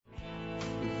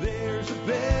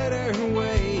better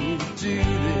way to do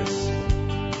this.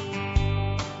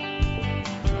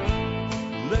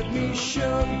 Let me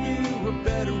show you a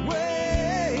better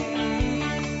way.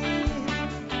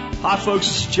 Hi, folks.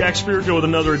 This is Jack Spirko with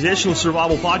another edition of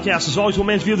Survival Podcast. As always, one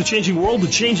man's view of the changing world, the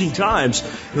changing times,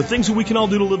 and the things that we can all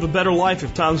do to live a better life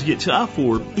if times get tough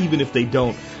or even if they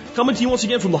don't. Coming to you once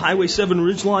again from the Highway 7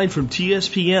 Ridgeline from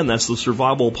TSPN. That's the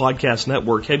Survival Podcast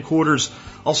Network headquarters,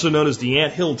 also known as the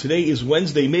Ant Hill. Today is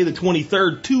Wednesday, May the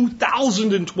 23rd,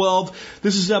 2012.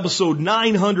 This is episode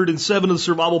 907 of the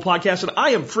Survival Podcast, and I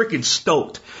am freaking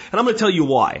stoked. And I'm going to tell you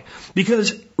why.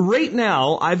 Because right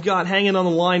now, I've got hanging on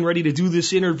the line ready to do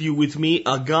this interview with me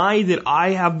a guy that I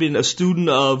have been a student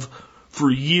of for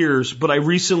years, but I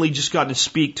recently just got to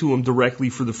speak to him directly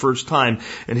for the first time,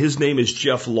 and his name is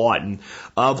Geoff Lawton.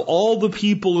 Of all the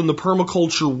people in the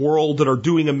permaculture world that are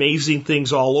doing amazing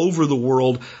things all over the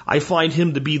world, I find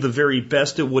him to be the very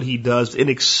best at what he does, an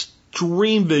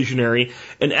extreme visionary,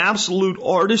 an absolute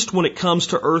artist when it comes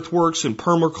to earthworks and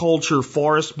permaculture,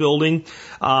 forest building,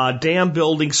 dam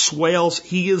building, swales.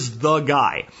 He is the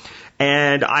guy.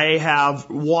 And I have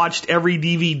watched every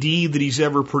DVD that he's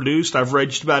ever produced. I've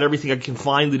read just about everything I can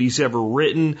find that he's ever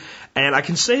written. And I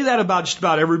can say that about just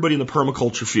about everybody in the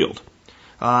permaculture field.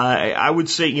 I would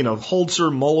say,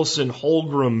 Holzer, Mollison,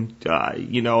 Holgram,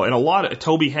 and a lot of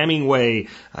Toby Hemingway,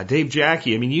 Dave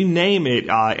Jackie. I mean, you name it.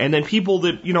 And then people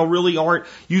that, really aren't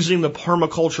using the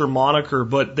permaculture moniker,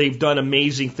 but they've done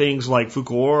amazing things like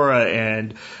Fukuora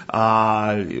and,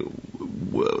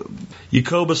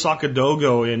 Yakoba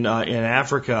Sakadogo in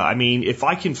Africa. I mean, if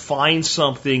I can find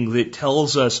something that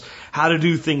tells us how to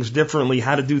do things differently,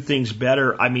 how to do things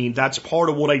better, I mean, that's part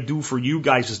of what I do for you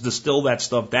guys is distill that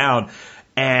stuff down.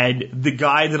 And the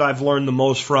guy that I've learned the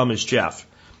most from is Geoff.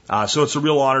 So it's a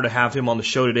real honor to have him on the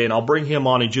show today, and I'll bring him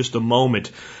on in just a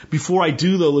moment. Before I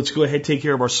do, though, let's go ahead and take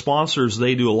care of our sponsors.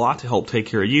 They do a lot to help take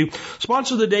care of you.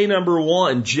 Sponsor of the day number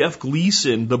one, Jeff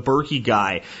Gleason, the Berkey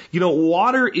guy.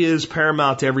 Water is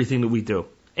paramount to everything that we do,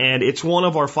 and it's one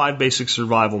of our 5 basic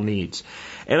survival needs.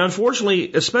 And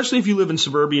unfortunately, especially if you live in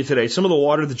suburbia today, some of the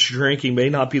water that you're drinking may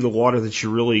not be the water that you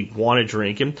really want to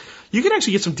drink. And you can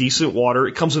actually get some decent water.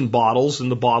 It comes in bottles,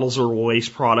 and the bottles are a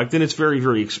waste product, and it's very,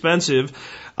 very expensive.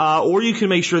 Or you can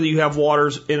make sure that you have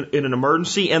waters in an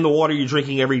emergency, and the water you're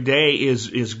drinking every day is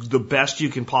the best you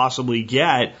can possibly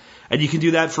get. And you can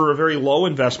do that for a very low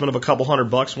investment of a couple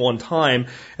 $100 one time.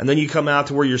 And then you come out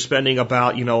to where you're spending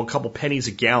about, a couple pennies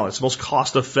a gallon. It's the most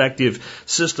cost-effective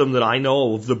system that I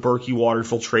know of, the Berkey water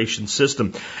filtration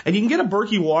system. And you can get a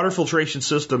Berkey water filtration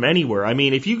system anywhere. I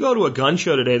mean, if you go to a gun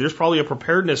show today, there's probably a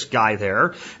preparedness guy there.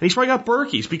 And he's probably got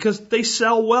Berkeys because they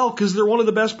sell well because they're one of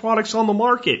the best products on the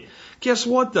market. Guess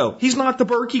what, though? He's not the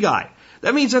Berkey guy.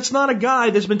 That means that's not a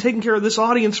guy that's been taking care of this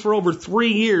audience for over 3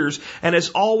 years and has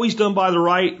always done by the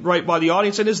right by the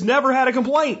audience and has never had a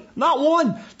complaint. Not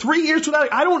one. 3 years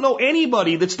without. I don't know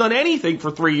anybody that's done anything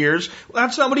for 3 years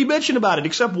without somebody bitching about it,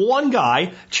 except one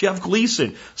guy, Jeff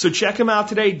Gleason. So check him out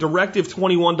today.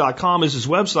 Directive21.com is his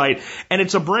website, and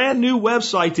it's a brand new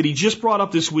website that he just brought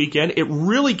up this weekend. It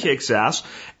really kicks ass.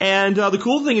 And the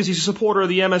cool thing is he's a supporter of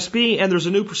the MSB, and there's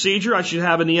a new procedure I should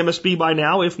have in the MSB by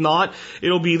now. If not,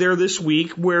 it'll be there this week,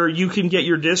 where you can get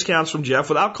your discounts from Geoff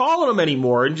without calling him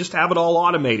anymore and just have it all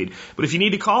automated. But if you need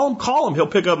to call him. He'll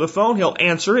pick up the phone, he'll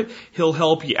answer it, he'll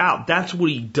help you out. That's what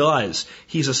he does.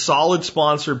 He's a solid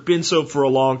sponsor, been so for a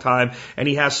long time, and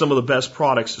he has some of the best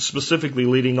products, specifically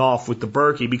leading off with the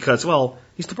Berkey because, well,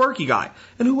 he's the Berkey guy.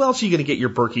 And who else are you going to get your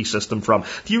Berkey system from?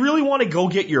 Do you really want to go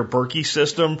get your Berkey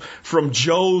system from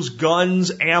Joe's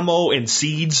Guns, Ammo, and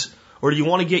Seeds? Or do you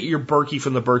want to get your Berkey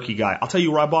from the Berkey guy? I'll tell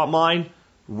you where I bought mine.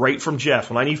 Right from Geoff.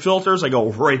 When I need filters, I go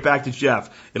right back to Geoff.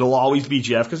 It'll always be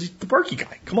Geoff because he's the Berkey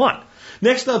guy. Come on.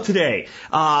 Next up today,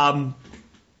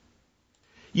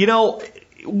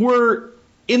 we're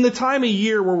in the time of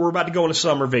year where we're about to go on a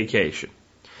summer vacation.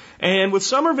 And with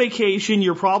summer vacation,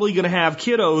 you're probably going to have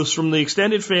kiddos from the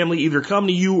extended family either come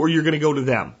to you or you're going to go to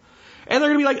them. And they're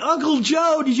going to be like, Uncle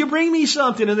Joe, did you bring me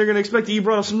something? And they're going to expect that you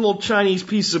brought some little Chinese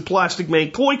pieces of plastic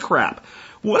made toy crap.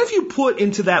 What if you put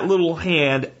into that little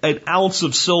hand an ounce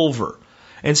of silver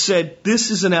and said, this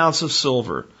is an ounce of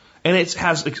silver, and it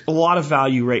has a lot of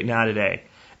value right now today.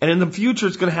 And in the future,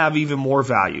 it's going to have even more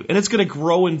value, and it's going to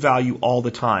grow in value all the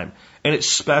time. And it's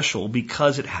special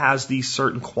because it has these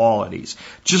certain qualities,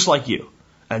 just like you.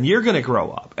 And you're going to grow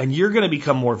up, and you're going to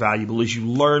become more valuable as you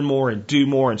learn more and do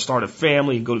more and start a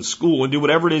family and go to school and do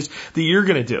whatever it is that you're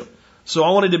going to do. So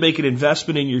I wanted to make an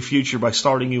investment in your future by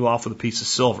starting you off with a piece of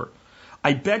silver.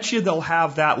 I bet you they'll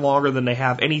have that longer than they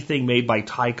have anything made by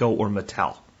Tyco or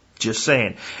Mattel. Just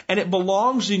saying. And it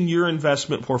belongs in your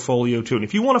investment portfolio too. And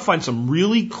if you want to find some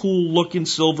really cool looking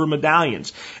silver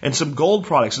medallions and some gold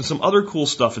products and some other cool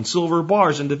stuff and silver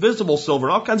bars and divisible silver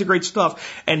and all kinds of great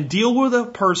stuff and deal with a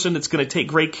person that's going to take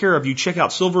great care of you, check out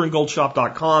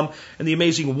silverandgoldshop.com and the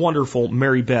amazing, wonderful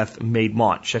Mary Beth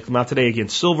Maidmont. Check them out today. Again,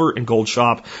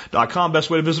 silverandgoldshop.com.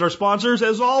 Best way to visit our sponsors,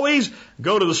 as always,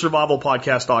 go to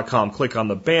thesurvivalpodcast.com, click on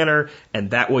the banner, and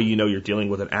that way you know you're dealing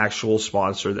with an actual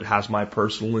sponsor that has my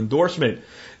personal endorsement.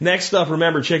 Next up,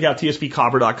 remember, check out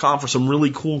tspcopper.com for some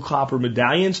really cool copper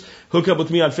medallions. Hook up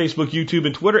with me on Facebook, YouTube,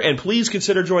 and Twitter, and please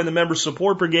consider joining the Member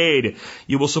Support Brigade.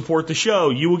 You will support the show.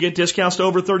 You will get discounts to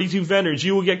over 32 vendors.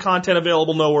 You will get content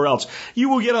available nowhere else. You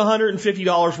will get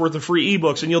 $150 worth of free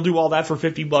ebooks, and you'll do all that for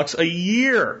 $50 a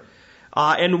year.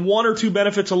 And one or two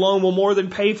benefits alone will more than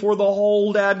pay for the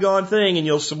whole dadgone thing, and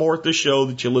you'll support the show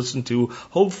that you listen to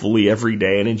hopefully every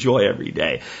day and enjoy every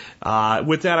day.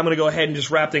 With that, I'm going to go ahead and just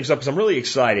wrap things up because I'm really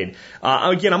excited.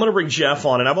 Again, I'm going to bring Geoff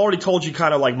on, and I've already told you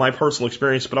kind of like my personal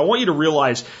experience, but I want you to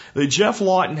realize that Geoff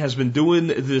Lawton has been doing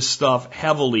this stuff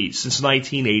heavily since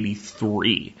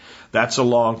 1983. That's a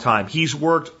long time. He's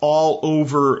worked all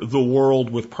over the world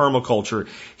with permaculture.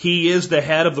 He is the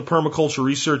head of the Permaculture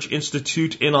Research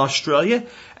Institute in Australia,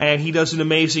 and he does an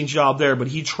amazing job there, but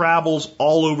he travels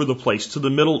all over the place, to the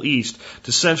Middle East,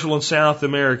 to Central and South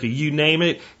America. You name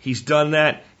it, he's done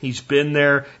that. He's been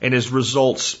there, and his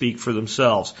results speak for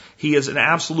themselves. He is an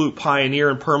absolute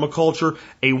pioneer in permaculture,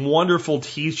 a wonderful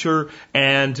teacher,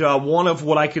 and one of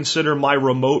what I consider my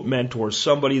remote mentors,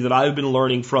 somebody that I've been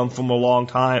learning from a long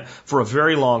time, for a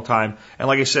very long time. And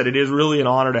like I said, it is really an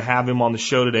honor to have him on the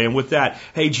show today. And with that,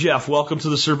 hey, Geoff, welcome to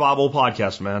the Survival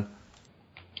Podcast, man.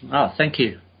 Oh, thank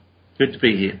you. Good to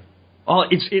be here. Oh,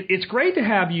 it's great to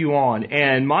have you on,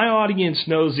 and my audience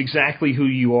knows exactly who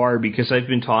you are because I've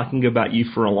been talking about you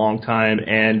for a long time,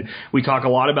 and we talk a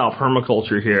lot about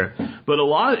permaculture here. But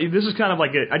this is kind of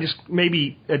like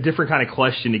maybe a different kind of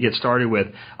question to get started with.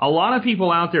 A lot of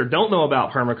people out there don't know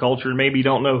about permaculture and maybe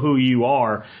don't know who you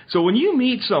are. So when you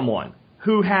meet someone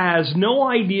who has no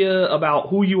idea about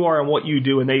who you are and what you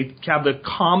do, and they have the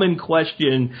common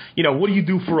question, what do you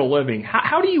do for a living?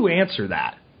 How do you answer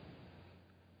that?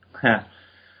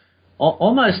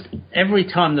 Almost every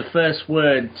time the first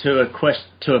word to a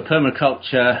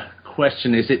permaculture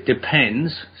question is "it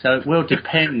depends," so it will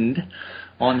depend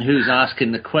on who's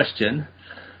asking the question.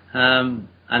 And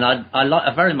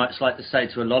I very much like to say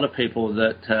to a lot of people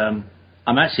that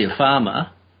I'm actually a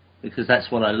farmer because that's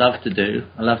what I love to do.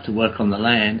 I love to work on the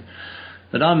land,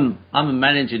 but I'm a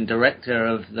managing director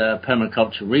of the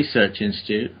Permaculture Research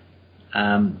Institute.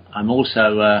 I'm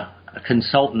also a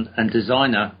consultant and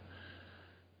designer.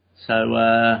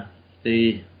 So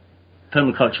the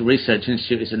Permaculture Research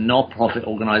Institute is a non-profit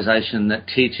organisation that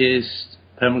teaches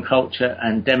permaculture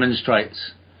and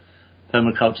demonstrates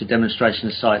permaculture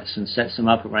demonstration sites and sets them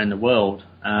up around the world.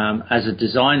 As a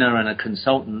designer and a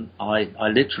consultant, I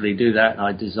literally do that.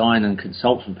 I design and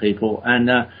consult for people. And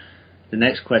the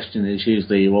next question is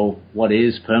usually, well, what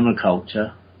is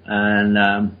permaculture?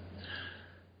 And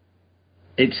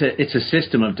it's a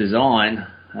system of design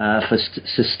for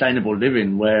sustainable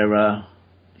living where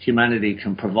humanity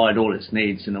can provide all its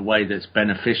needs in a way that's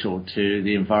beneficial to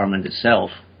the environment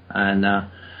itself. And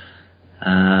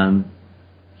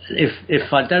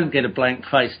if I don't get a blank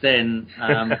face, then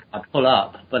I pull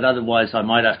up. But otherwise, I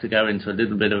might have to go into a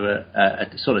little bit of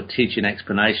a sort of teaching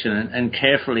explanation and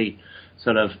carefully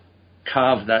sort of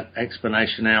carve that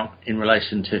explanation out in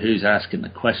relation to who's asking the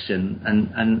question.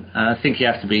 And I think you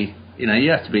have to be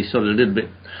sort of a little bit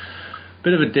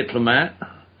of a diplomat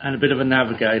and a bit of a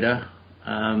navigator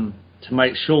to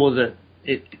make sure that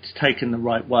it's taken the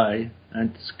right way,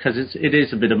 and because it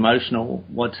is a bit emotional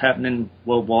what's happening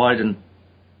worldwide, and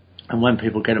when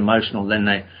people get emotional, then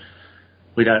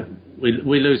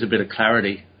we lose a bit of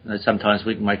clarity. Sometimes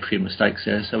we can make a few mistakes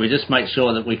there, so we just make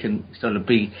sure that we can sort of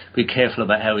be careful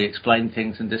about how we explain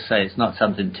things and just say it's not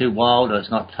something too wild or it's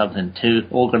not something too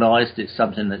organised. It's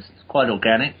something that's quite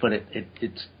organic, but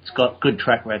it's got good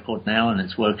track record now and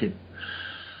it's working.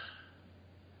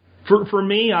 For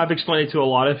me, I've explained it to a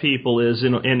lot of people, is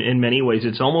in many ways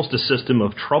it's almost a system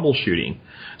of troubleshooting.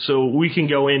 So we can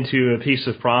go into a piece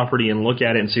of property and look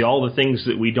at it and see all the things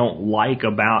that we don't like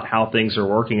about how things are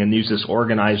working and use this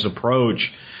organized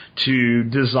approach to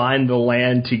design the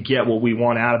land to get what we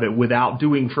want out of it without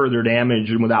doing further damage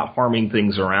and without harming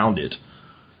things around it.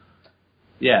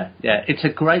 Yeah. It's a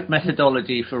great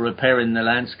methodology for repairing the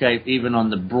landscape, even on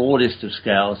the broadest of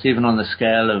scales, even on the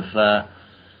scale of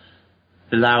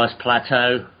the Laos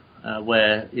Plateau,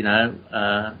 where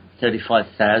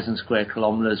 35,000 square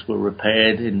kilometers were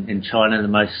repaired. In China, the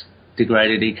most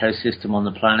degraded ecosystem on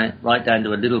the planet, right down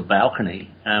to a little balcony.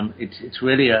 It's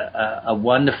really a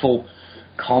wonderful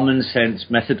common sense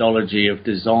methodology of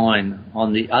design.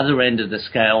 On the other end of the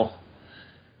scale,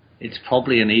 it's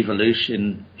probably an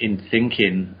evolution in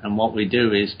thinking, and what we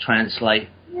do is translate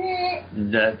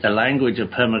the language of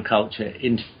permaculture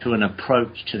into an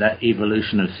approach to that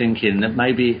evolution of thinking that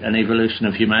may be an evolution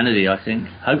of humanity, I think,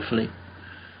 hopefully.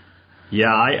 Yeah,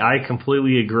 I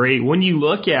completely agree. When you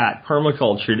look at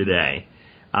permaculture today,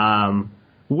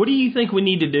 what do you think we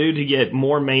need to do to get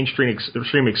more mainstream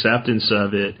acceptance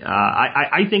of it?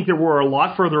 I think that we're a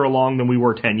lot further along than we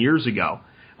were 10 years ago,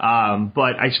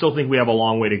 but I still think we have a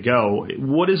long way to go.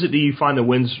 What is it that you find that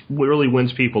really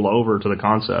wins people over to the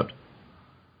concept?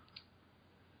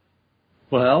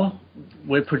 Well,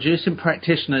 we're producing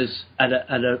practitioners at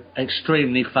an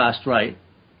extremely fast rate.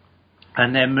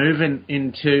 And they're moving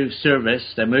into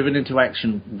service, they're moving into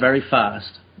action very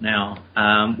fast now.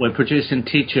 We're producing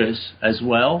teachers as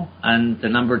well, and the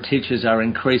number of teachers are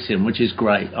increasing, which is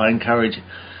great. I encourage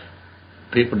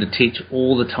people to teach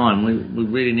all the time. We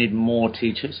really need more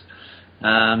teachers.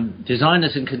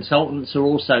 Designers and consultants are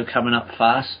also coming up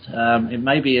fast. It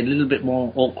may be a little bit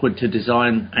more awkward to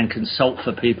design and consult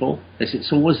for people.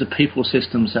 It's always the people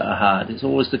systems that are hard. It's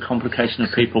always the complication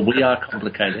of people. We are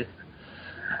complicated.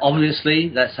 Obviously,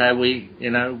 that's how we've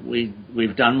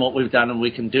done what we've done, and we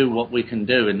can do what we can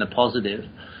do in the positive.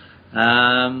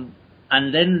 And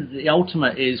then the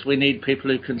ultimate is we need people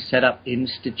who can set up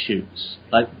institutes,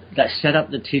 like that, set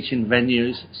up the teaching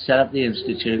venues, set up the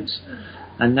institutes.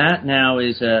 And that now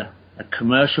is a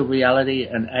commercial reality,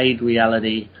 an aid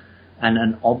reality, and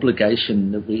an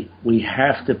obligation that we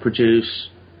have to produce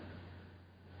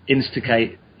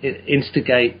instigators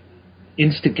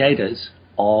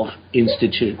of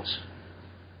institutes.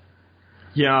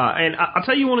 Yeah, and I'll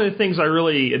tell you one of the things I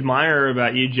really admire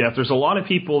about you, Geoff. There's a lot of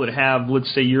people that have,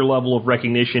 let's say, your level of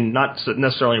recognition, not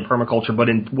necessarily in permaculture, but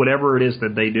in whatever it is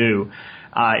that they do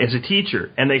as a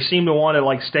teacher. And they seem to want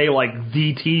to stay like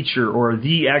the teacher or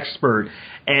the expert.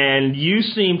 And you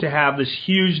seem to have this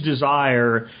huge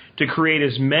desire to create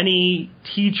as many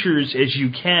teachers as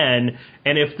you can.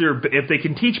 And if they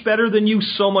can teach better than you,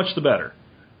 so much the better.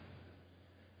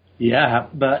 Yeah,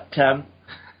 but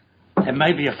there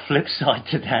may be a flip side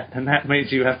to that, and that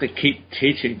means you have to keep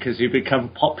teaching because you become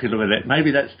popular with it.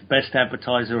 Maybe that's the best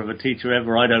advertiser of a teacher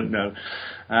ever, I don't know.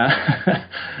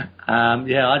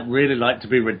 Yeah, I'd really like to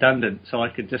be redundant so I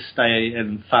could just stay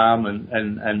and farm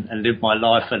and live my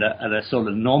life at a sort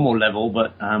of normal level,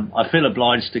 but I feel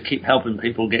obliged to keep helping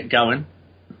people get going.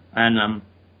 And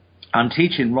I'm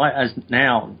teaching right as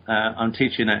now, I'm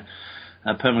teaching a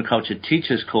permaculture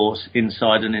teachers course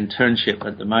inside an internship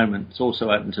at the moment. It's also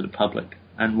open to the public,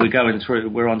 and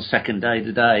we're on second day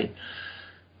today,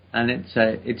 and it's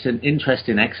an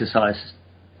interesting exercise,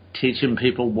 teaching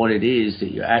people what it is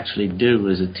that you actually do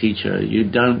as a teacher. You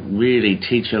don't really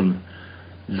teach them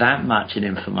that much in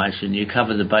information. You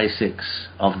cover the basics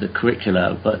of the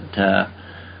curricula, but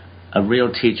a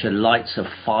real teacher lights a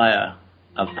fire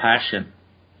of passion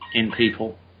in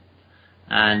people,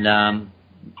 and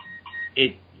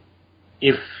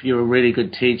if you're a really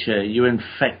good teacher, you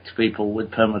infect people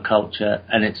with permaculture,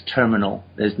 and it's terminal.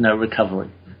 There's no recovery.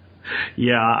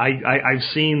 Yeah, I've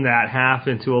seen that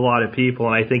happen to a lot of people,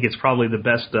 and I think it's probably the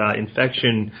best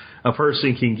infection a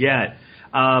person can get.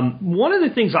 One of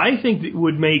the things I think that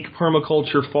would make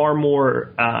permaculture far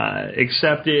more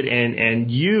accepted and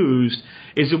used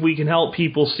is that we can help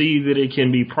people see that it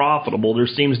can be profitable. There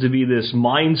seems to be this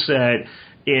mindset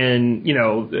in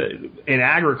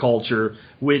agriculture,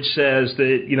 which says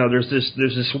that, there's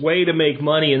this way to make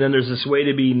money, and then there's this way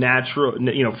to be natural,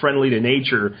 friendly to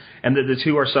nature, and that the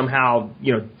two are somehow,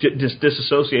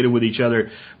 disassociated with each other.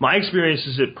 My experience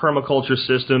is that permaculture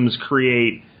systems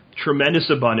create tremendous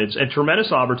abundance and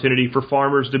tremendous opportunity for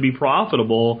farmers to be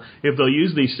profitable if they'll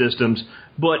use these systems.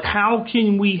 But how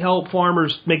can we help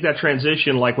farmers make that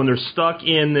transition? Like when they're stuck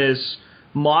in this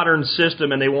modern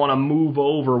system and they want to move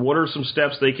over, what are some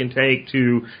steps they can take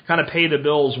to kind of pay the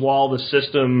bills while the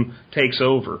system takes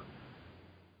over?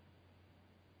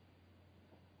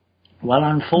 Well,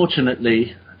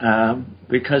 unfortunately,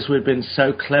 because we've been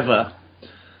so clever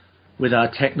with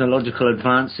our technological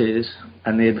advances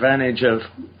and the advantage of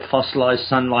fossilized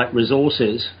sunlight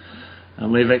resources,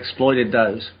 and we've exploited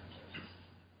those.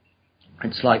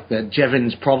 It's like the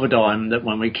Jevons Providine, that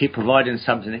when we keep providing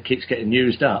something, it keeps getting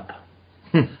used up.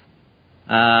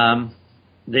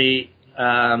 The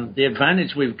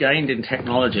advantage we've gained in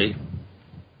technology,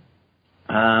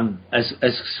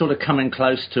 as sort of coming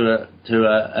close to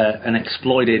an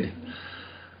exploited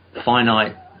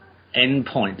finite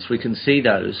endpoints, we can see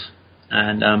those,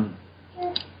 and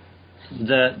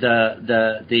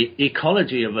the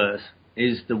ecology of Earth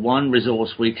is the one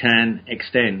resource we can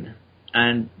extend.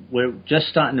 And we're just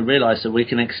starting to realize that we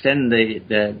can extend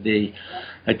the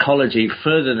ecology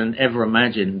further than ever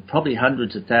imagined, probably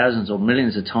hundreds of thousands or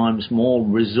millions of times more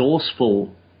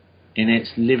resourceful in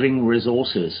its living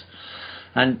resources.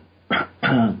 And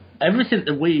everything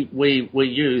that we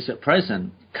use at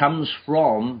present comes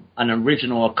from an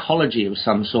original ecology of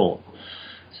some sort.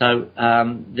 So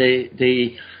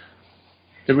the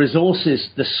resources,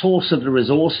 the source of the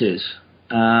resources,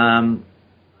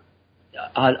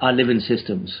 are living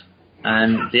systems,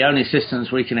 and the only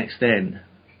systems we can extend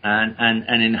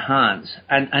and enhance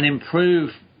and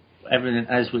improve everything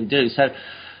as we do. So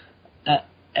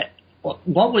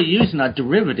what we're using are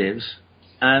derivatives,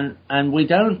 and we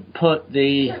don't put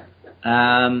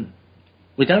an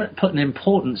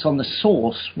importance on the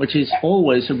source, which is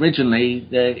always originally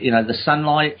the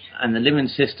sunlight and the living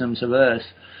systems of Earth.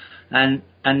 And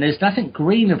there's nothing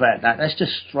green about that. That's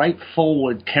just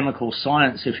straightforward chemical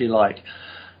science, if you like.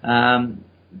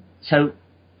 So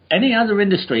any other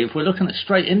industry, if we're looking at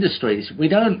straight industries, we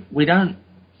don't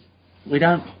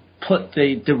put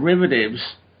the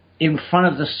derivatives in front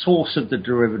of the source of the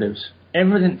derivatives.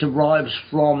 Everything derives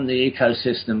from the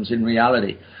ecosystems in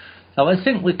reality. So I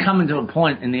think we're coming to a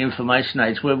point in the information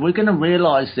age where we're going to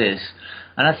realize this.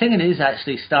 And I think it is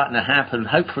actually starting to happen.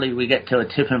 Hopefully we get to a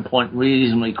tipping point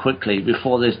reasonably quickly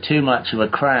before there's too much of a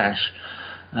crash.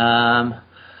 And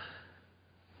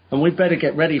we'd better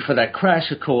get ready for that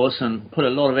crash, of course, and put a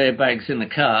lot of airbags in the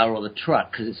car or the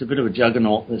truck, because it's a bit of a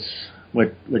juggernaut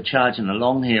we're charging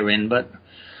along here in. But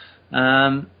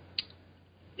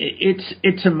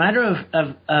it's a matter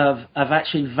of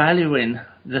actually valuing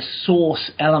the source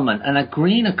element, and a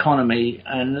green economy,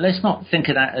 and let's not think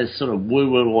of that as sort of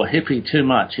woo-woo or hippie too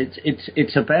much.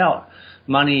 It's about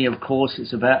money, of course.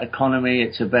 It's about economy.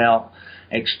 It's about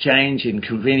exchange in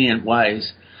convenient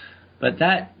ways. But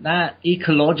that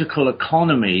ecological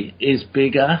economy is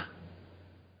bigger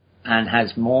and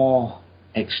has more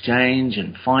exchange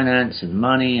and finance and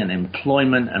money and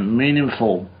employment and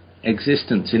meaningful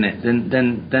existence in it than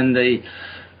the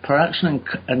production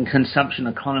and consumption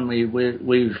economy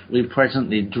we've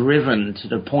presently driven to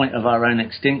the point of our own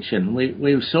extinction. We've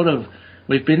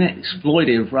been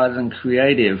exploitive rather than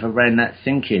creative around that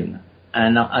thinking,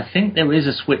 and I think there is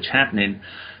a switch happening,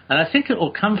 and I think it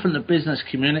will come from the business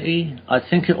community. I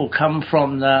think it will come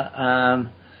from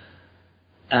the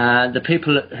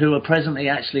people who are presently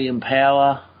actually in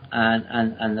power,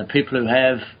 and the people who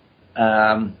have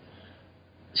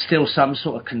still some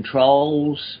sort of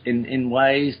controls in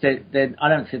ways that I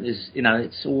don't think there's,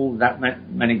 it's all that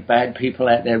many bad people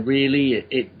out there really.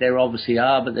 There obviously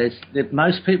are, but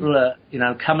most people are,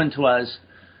 coming to us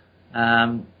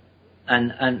and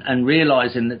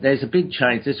realizing that there's a big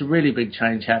change. There's a really big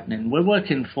change happening. We're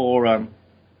working for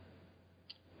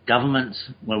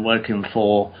governments. We're working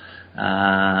for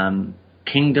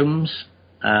kingdoms.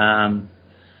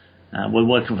 We're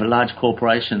working for large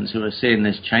corporations who are seeing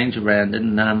this change around,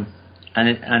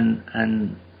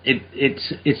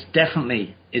 it's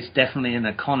definitely an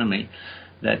economy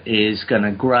that is going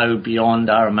to grow beyond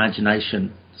our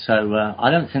imagination. So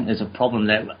I don't think there's a problem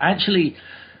there. Actually,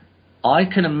 I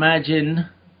can imagine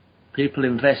people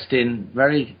investing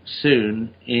very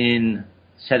soon in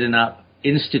setting up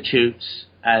institutes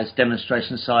as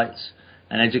demonstration sites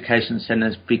and education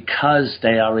centres because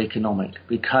they are economic,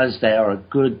 because they are a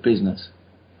good business,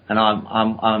 and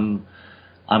I'm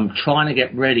trying to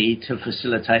get ready to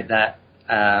facilitate that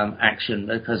action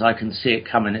because I can see it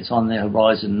coming. It's on the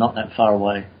horizon, not that far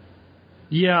away.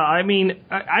 Yeah, I mean,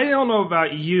 I don't know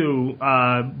about you,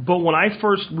 but when I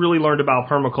first really learned about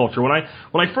permaculture,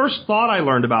 when I first thought I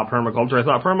learned about permaculture, I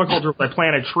thought permaculture was I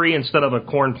plant a tree instead of a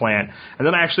corn plant. And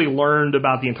then I actually learned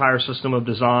about the entire system of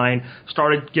design,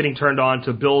 started getting turned on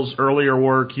to Bill's earlier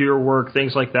work, your work,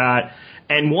 things like that.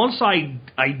 And once I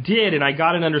did, and I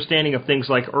got an understanding of things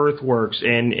like earthworks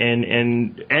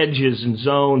and edges and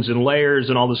zones and layers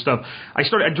and all this stuff,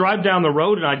 I'd drive down the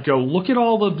road and I'd go, look at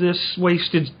all of this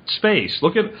wasted space.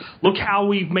 Look how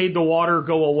we've made the water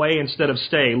go away instead of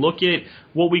stay. Look at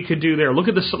what we could do there. Look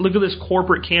at this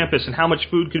corporate campus and how much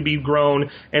food could be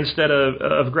grown instead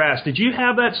of grass. Did you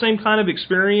have that same kind of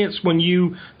experience when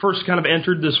you first kind of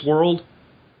entered this world?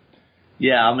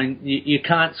 Yeah, I mean, you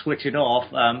can't switch it off.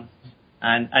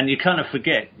 And you kind of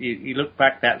forget. You look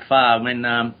back that far. I mean,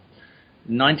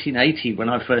 1980 when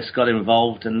I first got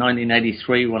involved, and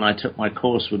 1983 when I took my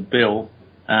course with Bill.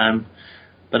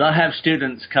 But I have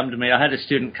students come to me. I had a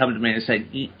student come to me and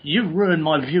say, "You've ruined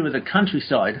my view of the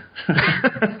countryside."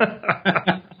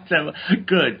 So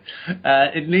good.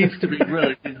 It needs to be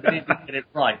ruined. You need to get it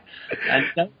right. And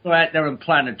don't go out there and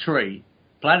plant a tree.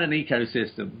 Plant an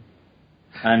ecosystem.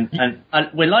 And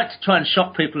we like to try and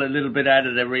shock people a little bit out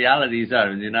of their reality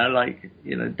zone,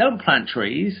 don't plant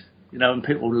trees, and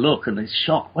people look and they're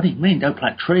shocked. What do you mean, don't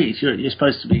plant trees? You're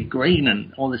supposed to be green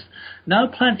and all this. No,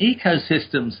 plant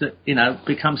ecosystems that,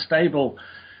 become stable,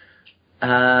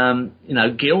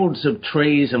 guilds of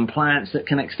trees and plants that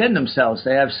can extend themselves.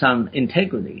 They have some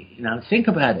integrity. Think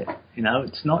about it.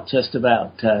 It's not just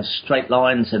about straight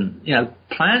lines and,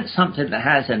 plant something that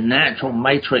has a natural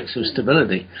matrix of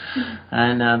stability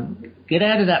and get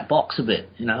out of that box a bit,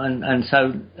 and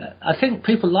so I think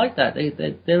people like that.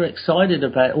 They're excited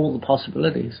about all the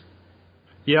possibilities.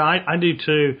 Yeah, I do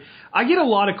too. I get a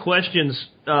lot of questions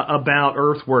about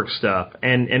earthwork stuff,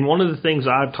 and one of the things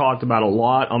I've talked about a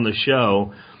lot on the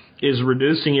show is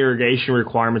reducing irrigation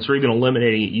requirements or even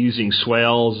eliminating it using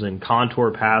swales and contour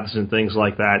paths and things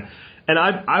like that. And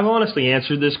I've honestly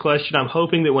answered this question. I'm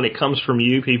hoping that when it comes from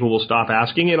you, people will stop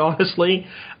asking it, honestly.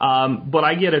 But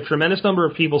I get a tremendous number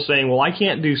of people saying, well, I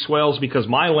can't do swales because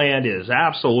my land is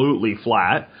absolutely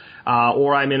flat,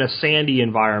 or I'm in a sandy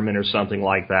environment or something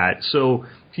like that. So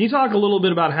can you talk a little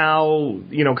bit about how,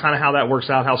 kind of how that works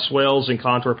out, how swales and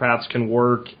contour paths can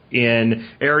work in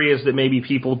areas that maybe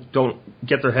people don't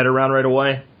get their head around right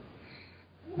away?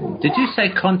 Did you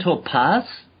say contour paths?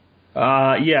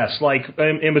 Yes, like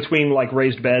in between like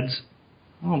raised beds.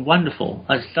 Oh, wonderful.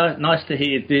 It's so nice to hear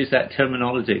you use that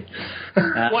terminology.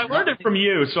 Well, I learned it from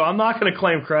you, so I'm not going to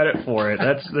claim credit for it.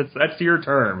 That's your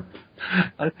term.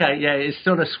 Okay, yeah, it's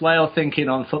sort of swale thinking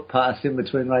on footpaths in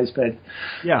between raised beds.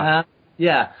 Yeah.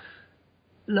 Yeah.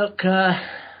 Look,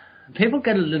 people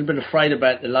get a little bit afraid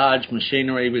about the large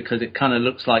machinery because it kind of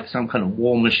looks like some kind of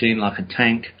war machine, like a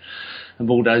tank. A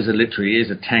bulldozer literally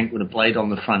is a tank with a blade on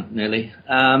the front, nearly.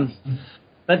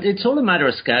 But it's all a matter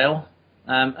of scale.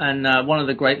 And one of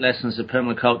the great lessons of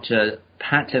permaculture,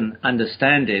 pattern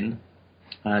understanding,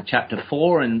 chapter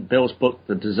 4 in Bill's book,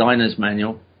 The Designer's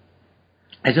Manual,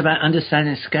 is about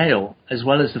understanding scale as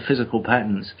well as the physical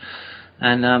patterns.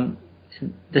 And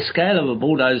the scale of a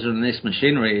bulldozer and this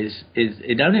machinery is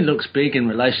it only looks big in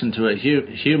relation to a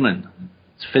human's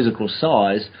physical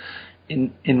size.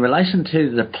 In relation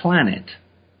to the planet,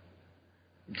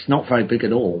 it's not very big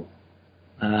at all.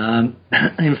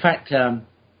 In fact,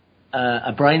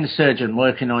 a brain surgeon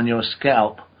working on your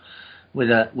scalp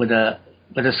with a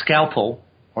scalpel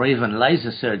or even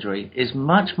laser surgery is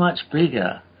much, much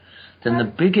bigger than the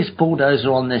biggest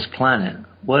bulldozer on this planet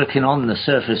working on the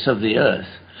surface of the earth.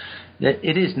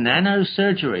 It is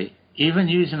nanosurgery, even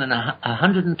using a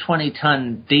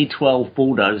 120-ton D12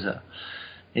 bulldozer.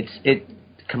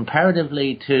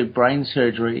 Comparatively to brain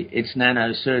surgery, it's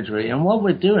nanosurgery. And what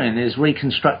we're doing is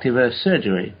reconstructive earth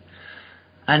surgery.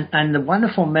 And the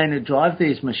wonderful men who drive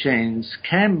these machines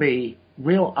can be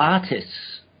real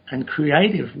artists and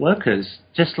creative workers,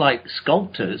 just like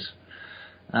sculptors.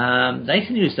 They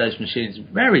can use those machines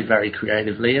very, very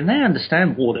creatively, and they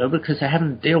understand water because they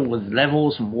haven't to deal with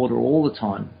levels and water all the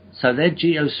time. So they're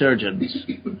geosurgeons.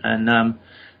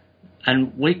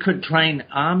 And we could train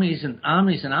armies and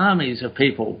armies and armies of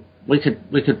people. We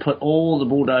could put all the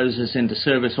bulldozers into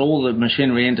service, all the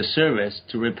machinery into service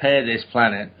to repair this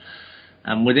planet.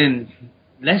 And within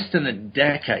less than a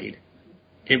decade,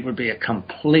 it would be a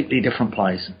completely different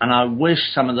place. And I wish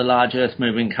some of the large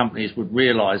earth-moving companies would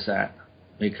realize that,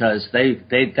 because they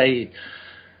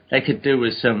could do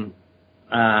with some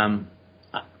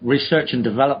research and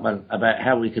development about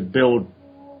how we could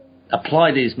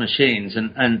apply these machines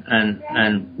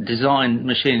and design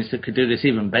machines that could do this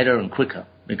even better and quicker,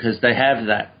 because they have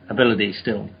that ability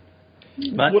still.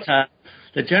 But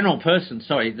the general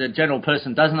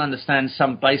person doesn't understand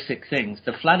some basic things.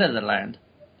 The flatter the land,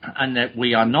 and that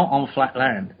we are not on flat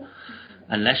land.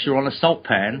 Unless you're on a salt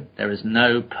pan, there is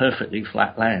no perfectly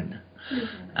flat land.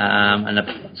 And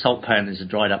a salt pan is a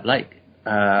dried up lake.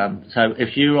 So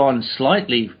if you're on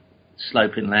slightly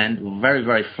sloping land, very,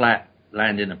 very flat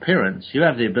land in appearance, you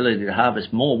have the ability to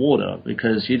harvest more water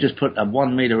because you just put a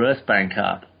 1 meter earth bank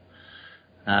up,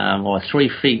 or a 3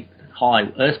 feet high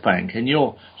earth bank, and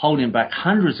you're holding back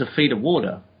hundreds of feet of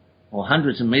water or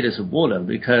hundreds of meters of water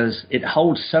because it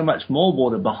holds so much more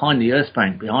water behind the earth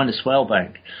bank, behind the swale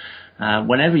bank.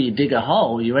 Whenever you dig a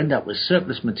hole, you end up with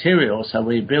surplus material. So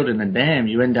when you're building a dam,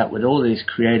 you end up with all these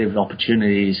creative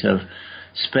opportunities of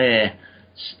spare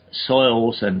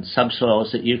soils and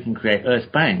subsoils that you can create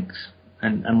earth banks.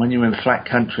 And when you're in flat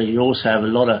country, you also have a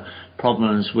lot of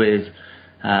problems with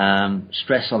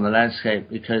stress on the landscape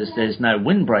because there's no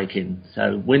wind breaking.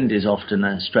 So wind is often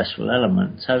a stressful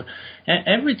element. So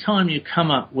every time you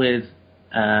come up with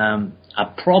a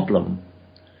problem,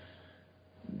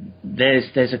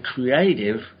 there's a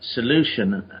creative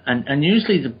solution, and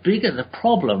usually the bigger the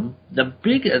problem, the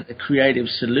bigger the creative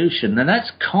solution, and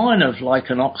that's kind of like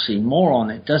an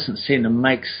oxymoron. It doesn't seem to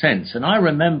make sense. And I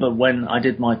remember when I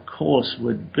did my course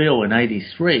with Bill in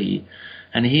 '83,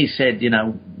 and he said,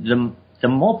 the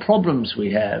more problems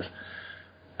we have,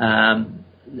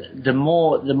 the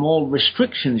more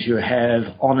restrictions you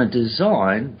have on a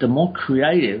design, the more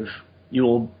creative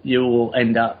you will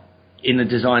end up in the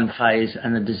design phase,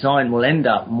 and the design will end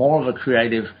up more of a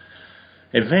creative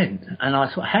event. And I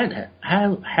thought,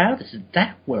 how does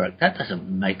that work? That doesn't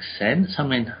make sense. I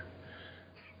mean,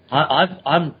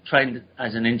 I'm trained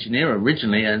as an engineer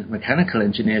originally, a mechanical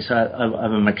engineer, so I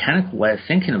have a mechanical way of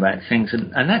thinking about things,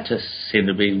 and that just seemed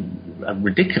to be a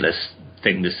ridiculous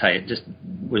thing to say. It just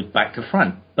was back to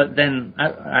front. But then,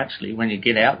 actually, when you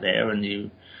get out there and you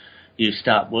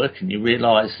start working, you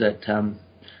realise that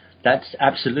that's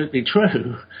absolutely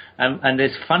true. And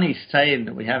this funny saying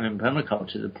that we have in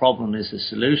permaculture, the problem is the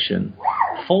solution,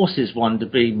 forces one to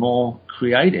be more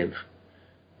creative.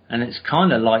 And it's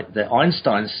kind of like the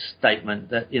Einstein statement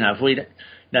that,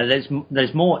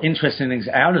 there's more interesting things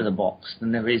out of the box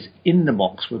than there is in the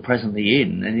box we're presently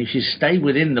in. And if you stay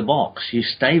within the box, you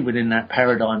stay within that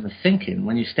paradigm of thinking.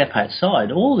 When you step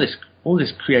outside, all this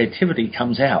creativity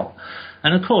comes out.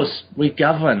 And of course, we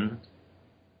govern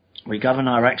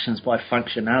our actions by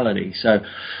functionality. So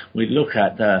we look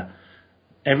at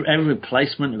every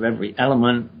placement of every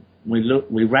element.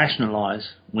 We rationalize,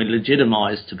 we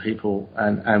legitimize to people,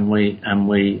 and we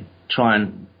try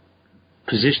and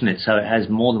position it so it has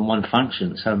more than one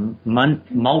function. So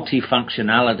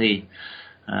multifunctionality,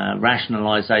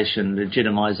 rationalization,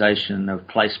 legitimization of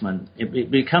placement.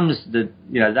 It becomes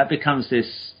that becomes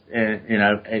this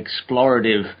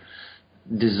explorative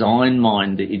design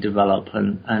mind that you develop,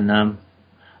 and I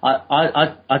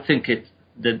think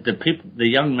the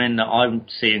young men that I'm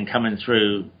seeing coming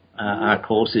through our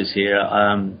courses here,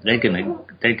 they're going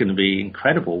to be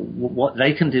incredible. What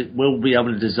they can do, we'll be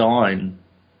able to design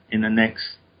in the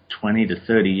next 20 to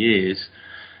 30 years.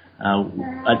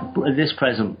 At this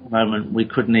present moment, we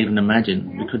couldn't even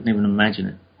imagine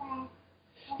it.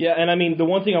 Yeah, and I mean, the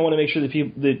one thing I want to make sure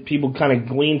that people kind of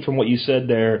glean from what you said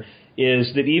there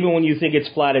is that even when you think it's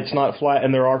flat, it's not flat,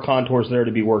 and there are contours there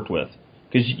to be worked with.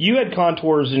 Because you had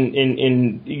contours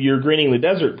in your Greening the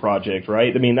Desert project,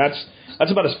 right? I mean, that's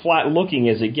about as flat looking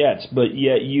as it gets, but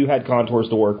yet you had contours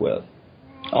to work with.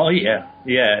 Oh yeah.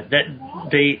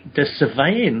 The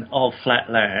surveying of flat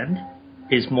land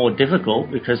is more difficult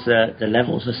because the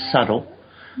levels are subtle.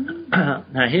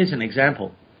 Now here's an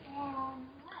example.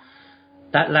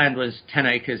 That land was 10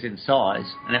 acres in size,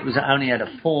 and it was only at a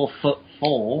 4-foot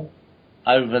fall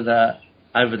over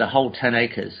the whole 10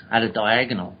 acres at a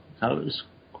diagonal. So it was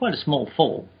quite a small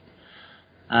fall.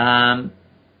 But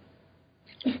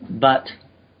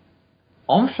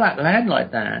on flat land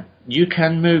like that, you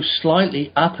can move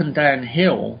slightly up and down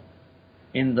hill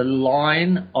in the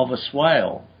line of a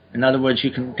swale. In other words, you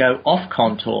can go off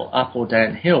contour, up or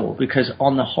down hill, because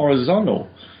on the horizontal,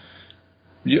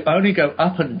 you only go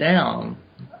up and down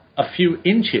a few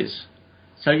inches.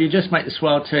 So you just make the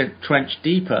swale trench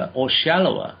deeper or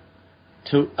shallower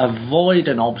to avoid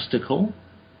an obstacle,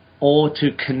 or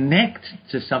to connect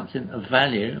to something of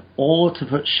value, or to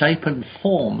put shape and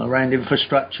form around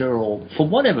infrastructure, or for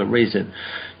whatever reason.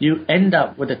 You end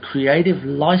up with a creative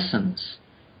license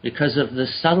because of the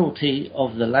subtlety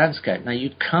of the landscape. Now,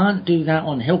 you can't do that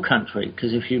on hill country,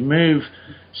 because if you move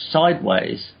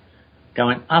sideways,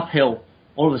 going uphill,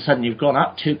 all of a sudden you've gone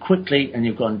up too quickly and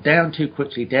you've gone down too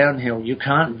quickly downhill. You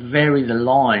can't vary the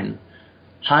line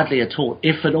hardly at all,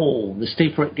 if at all. The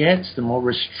steeper it gets, the more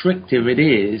restrictive it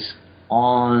is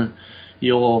on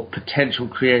your potential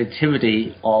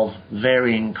creativity of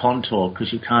varying contour,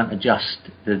 because you can't adjust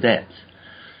the depth.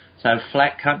 So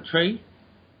flat country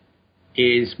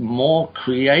is more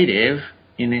creative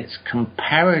in its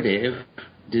comparative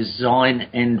design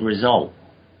end result.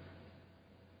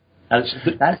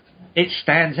 It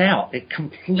stands out. It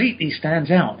completely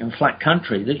stands out in flat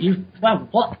country.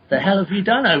 What the hell have you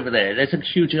done over there? There's a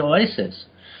huge oasis.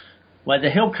 Where the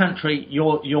hill country,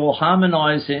 you're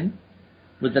harmonizing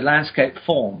with the landscape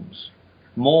forms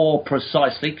more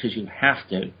precisely, because you have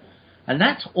to. And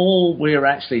that's all we're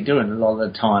actually doing a lot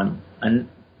of the time. And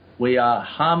we are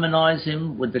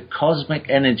harmonizing with the cosmic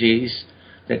energies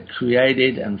that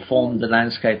created and formed the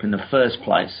landscape in the first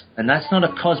place. And that's not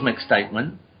a cosmic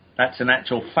statement. That's an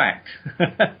actual fact.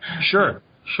 Sure,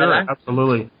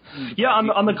 absolutely. Yeah,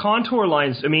 on the contour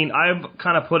lines, I mean, I've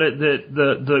kind of put it that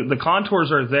the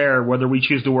contours are there whether we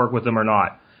choose to work with them or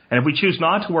not. And if we choose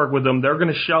not to work with them, they're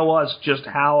going to show us just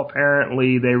how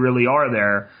apparently they really are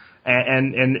there.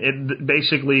 And it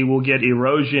basically will get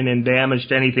erosion and damage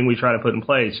to anything we try to put in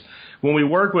place. When we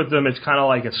work with them, it's kind of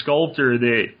like a sculptor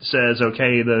that says,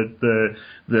 okay, the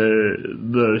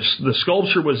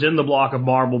sculpture was in the block of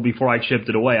marble before I chipped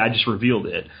it away. I just revealed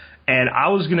it. And I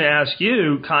was going to ask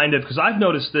you kind of, because I've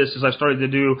noticed this as I started to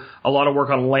do a lot of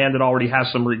work on land that already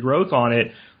has some regrowth on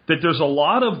it, that there's a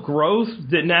lot of growth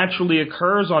that naturally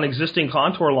occurs on existing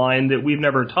contour line that we've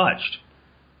never touched.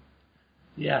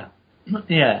 Yeah.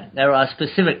 Yeah, there are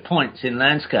specific points in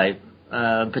landscape,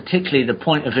 particularly the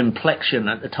point of inflection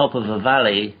at the top of a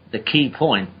valley, the key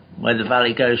point where the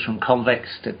valley goes from convex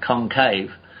to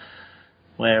concave,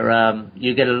 where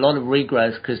you get a lot of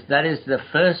regrowth because that is the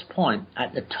first point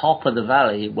at the top of the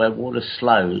valley where water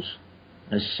slows.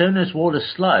 As soon as water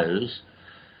slows,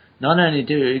 not only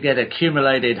do you get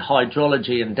accumulated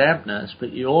hydrology and dampness,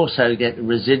 but you also get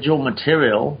residual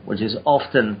material, which is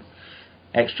often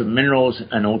extra minerals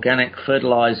and organic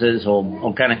fertilizers or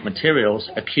organic materials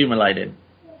accumulated.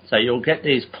 So you'll get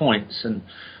these points, and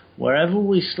wherever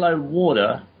we slow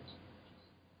water,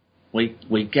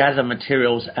 we gather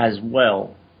materials as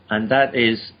well, and that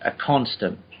is a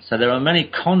constant. So there are many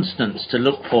constants to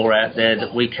look for out there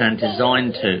that we can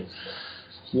design to.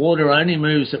 Water only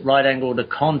moves at right angle to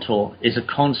contour is a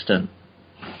constant.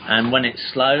 And when it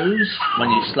slows, when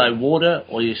you slow water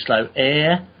or you slow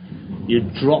air, you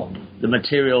drop the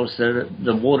materials that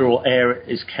the water or air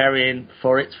is carrying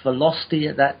for its velocity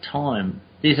at that time.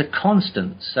 These are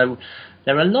constants. So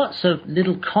there are lots of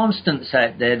little constants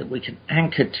out there that we can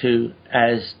anchor to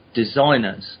as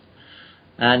designers.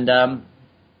 And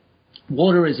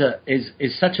water is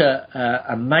such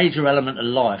a major element of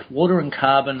life. Water and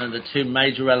carbon are the two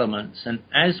major elements. And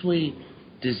as we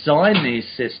design these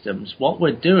systems, what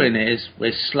we're doing is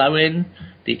we're slowing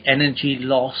the energy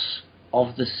loss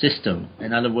of the system.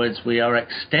 In other words, we are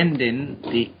extending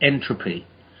the entropy.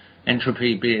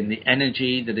 Entropy being the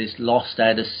energy that is lost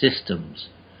out of systems.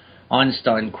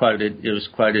 Einstein was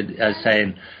quoted as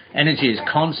saying, energy is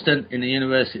constant in the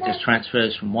universe, it just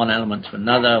transfers from one element to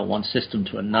another, one system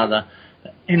to another.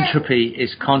 Entropy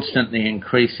is constantly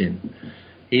increasing.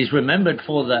 He's remembered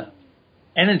for the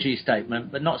energy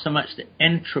statement, but not so much the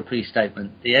entropy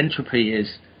statement. The entropy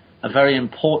is a very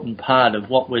important part of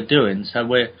what we're doing. So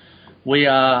we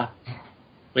are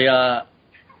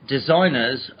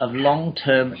designers of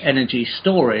long-term energy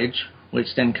storage, which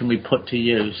then can be put to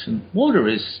use. And water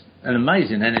is an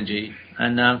amazing energy,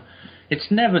 and it's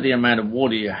never the amount of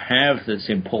water you have that's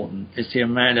important. It's the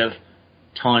amount of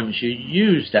times you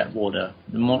use that water,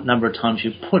 the number of times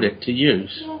you put it to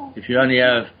use. If you only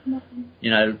have,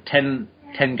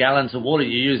 10 gallons of water,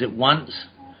 you use it once,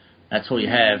 that's all you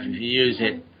have. If you use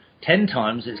it 10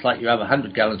 times, it's like you have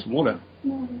 100 gallons of water.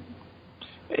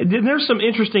 There's some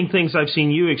interesting things I've seen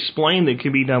you explain that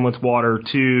could be done with water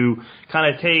to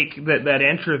kind of take that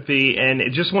entropy, and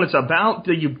just when it's about,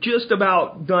 you've just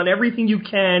about done everything you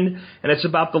can, and it's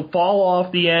about to fall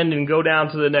off the end and go down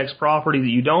to the next property that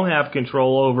you don't have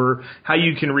control over, how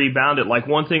you can rebound it. Like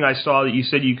one thing I saw that you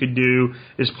said you could do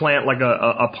is plant like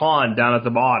a pond down at the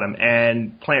bottom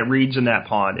and plant reeds in that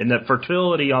pond, and that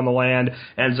fertility on the land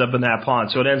ends up in that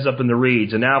pond, so it ends up in the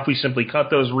reeds. And now if we simply cut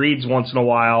those reeds once in a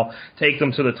while, take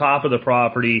them to the top of the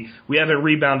property, we haven't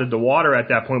rebounded the water at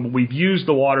that point, but we've used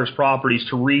the water's properties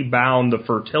to rebound the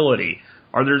fertility.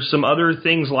 Are there some other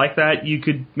things like that you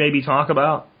could maybe talk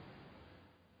about?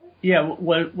 Yeah,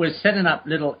 we're setting up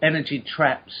little energy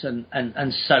traps and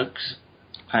soaks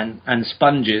and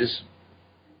sponges,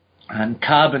 and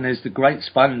carbon is the great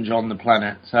sponge on the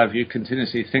planet. So if you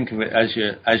continuously think of it as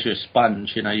your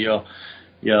sponge, your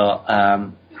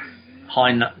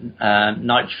high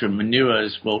nitrogen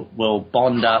manures will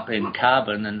bond up in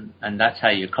carbon, and that's how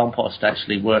your compost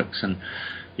actually works. And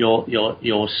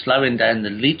you're slowing down the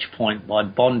leach point by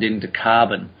bonding to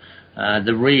carbon.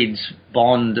 The reeds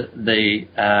bond the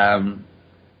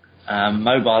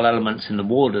mobile elements in the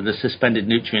water, the suspended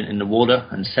nutrient in the water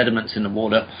and sediments in the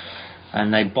water,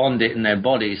 and they bond it in their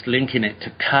bodies, linking it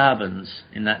to carbons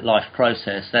in that life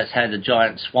process. That's how the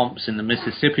giant swamps in the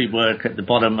Mississippi work at the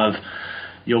bottom of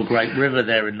your great river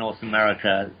there in North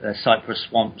America. The cypress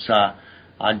swamps are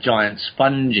giant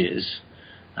sponges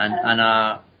and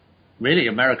are really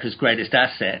America's greatest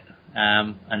asset.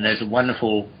 And there's a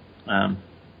wonderful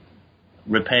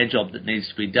repair job that needs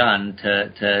to be done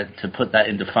to put that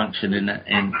into function in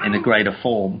a greater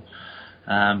form.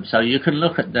 So you can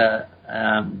look at the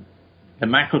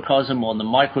macrocosm or the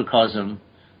microcosm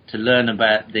to learn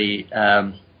about this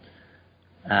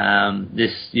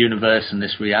universe and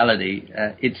this reality.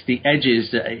 It's the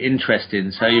edges that are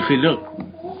interesting. So if you look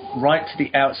right to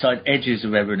the outside edges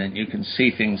of everything. You can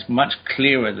see things much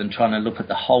clearer than trying to look at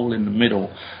the hole in the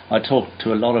middle. I talk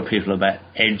to a lot of people about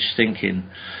edge thinking.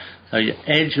 So your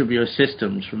edge of your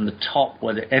systems, from the top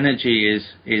where the energy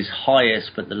is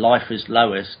highest but the life is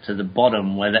lowest, to the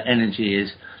bottom where the energy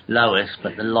is lowest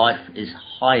but the life is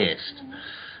highest.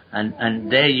 And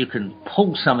there you can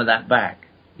pull some of that back.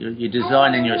 You're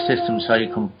designing your system so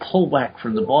you can pull back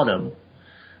from the bottom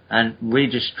and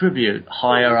redistribute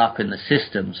higher up in the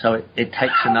system, so it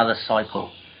takes another cycle.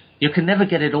 You can never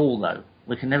get it all, though.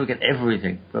 We can never get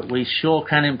everything, but we sure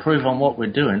can improve on what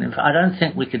we're doing. I don't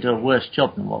think we could do a worse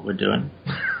job than what we're doing.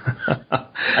 I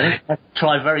think we have to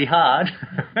try very hard.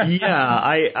 Yeah,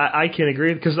 I can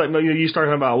agree, because you start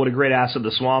talking about what a great asset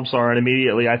the swamps are, and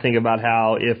immediately I think about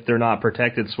how if they're not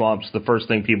protected swamps, the first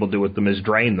thing people do with them is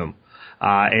drain them.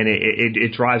 And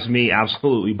it drives me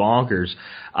absolutely bonkers.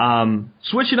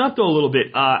 Switching up though a little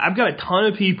bit, I've got a ton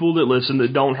of people that listen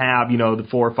that don't have, the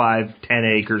 4, 5, 10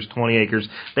 acres, 20 acres.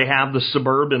 They have the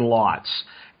suburban lots.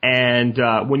 And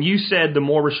when you said the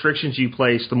more restrictions you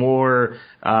place, the more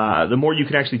you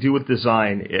can actually do with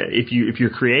design if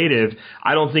you're creative,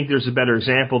 I don't think there's a better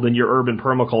example than your urban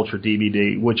permaculture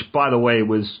DVD, which, by the way,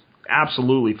 was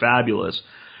absolutely fabulous.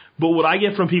 But what I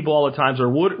get from people all the time are,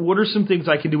 what are some things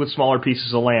I can do with smaller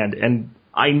pieces of land? And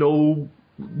I know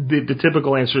the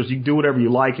typical answer is you can do whatever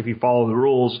you like if you follow the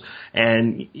rules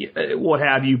and what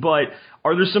have you. But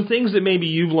are there some things that maybe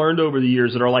you've learned over the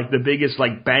years that are like the biggest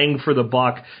like bang for the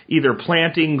buck, either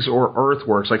plantings or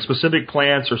earthworks, like specific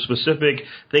plants or specific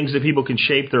things that people can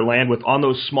shape their land with on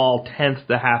those small 10th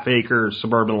to half acre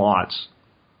suburban lots?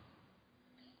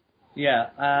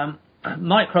 Yeah,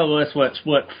 micro earthworks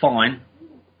work fine.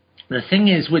 The thing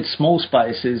is with small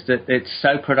spaces that it's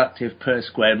so productive per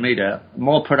square meter,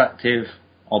 more productive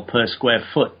or per square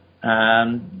foot,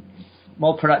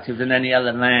 more productive than any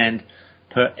other land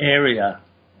per area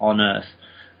on Earth,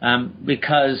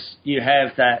 because you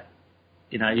have that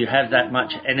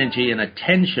much energy and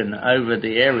attention over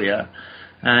the area,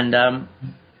 and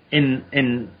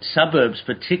in suburbs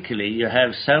particularly, you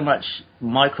have so much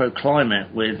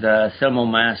microclimate with thermal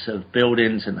mass of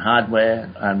buildings and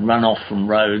hardware and runoff from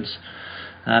roads.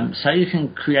 So you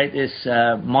can create this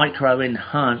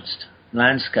micro-enhanced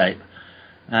landscape.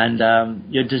 And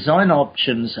your design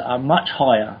options are much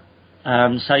higher.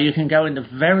 So you can go into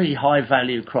very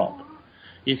high-value crop.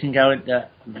 You can go into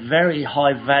very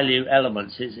high-value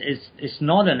elements. It's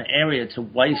not an area to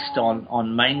waste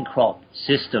on main crop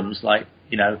systems like,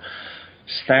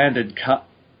 standard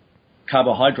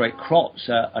carbohydrate crops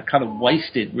are kind of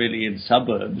wasted really in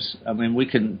suburbs. I mean, we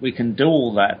can do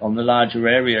all that on the larger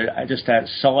area just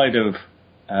outside of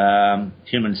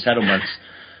human settlements.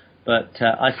 But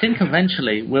I think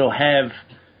eventually we'll have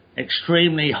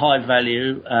extremely high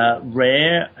value,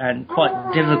 rare and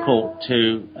quite difficult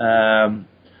to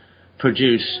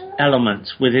produce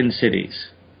elements within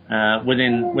cities,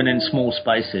 within small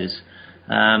spaces.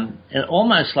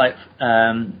 Almost like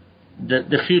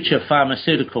the future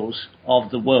pharmaceuticals of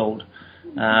the world,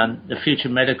 the future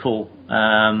medical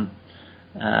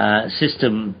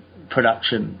system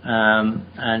production,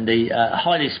 and the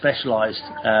highly specialized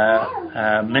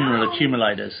mineral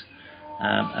accumulators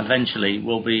eventually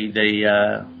will be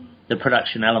the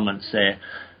production elements there.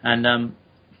 And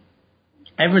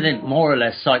everything more or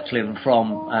less cycling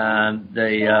from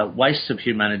the wastes of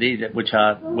humanity,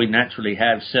 we naturally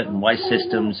have certain waste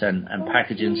systems and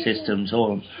packaging systems,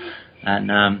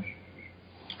 and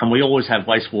we always have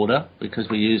wastewater because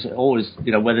we use it always,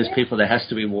 where there's people there has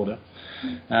to be water.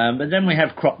 But then we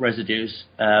have crop residues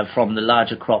from the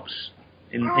larger crops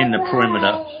in the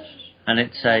perimeter, and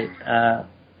it's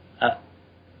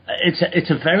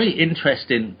a very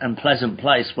interesting and pleasant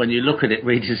place when you look at it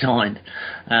redesigned.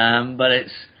 But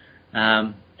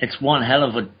it's one hell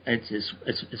of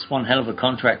a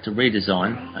contract to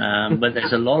redesign. But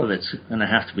there's a lot of it's going to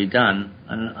have to be done,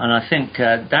 and I think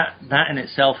that in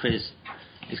itself is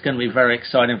going to be very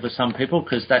exciting for some people,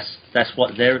 because that's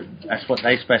what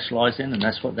they specialize in, and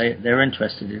that's what they're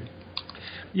interested in.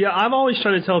 Yeah, I'm always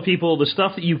trying to tell people the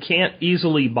stuff that you can't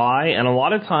easily buy, and a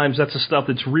lot of times that's the stuff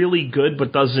that's really good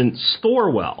but doesn't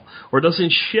store well or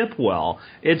doesn't ship well.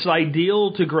 It's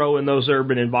ideal to grow in those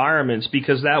urban environments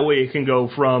because that way it can go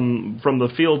from the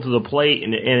field to the plate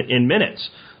in minutes.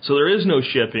 So there is no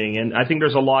shipping, and I think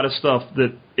there's a lot of stuff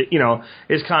that,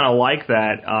 is kind of like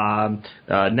that.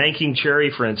 Nanking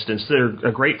cherry, for instance, they're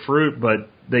a great fruit, but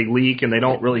they leak and they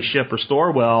don't really ship or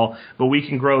store well, but we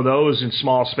can grow those in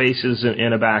small spaces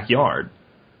in a backyard.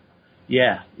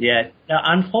 Yeah.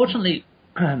 Unfortunately,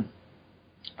 the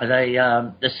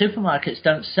supermarkets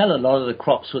don't sell a lot of the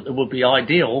crops that would be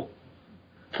ideal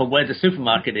for where the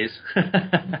supermarket is.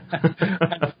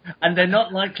 And they're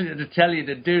not likely to tell you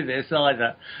to do this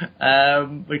either,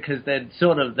 because they'd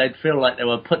feel like they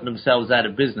were putting themselves out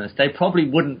of business. They probably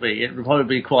wouldn't be. It would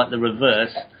probably be quite the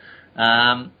reverse.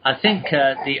 I think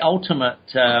the ultimate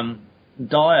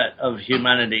diet of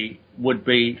humanity would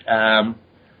be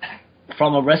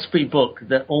from a recipe book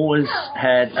that always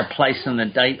had a place and a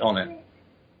date on it.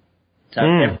 So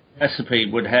every recipe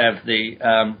would have the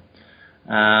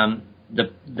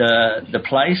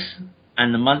place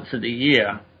and the month of the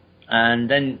year, and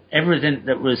then everything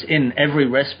that was in every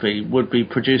recipe would be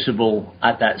producible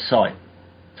at that site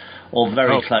or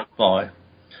very close by.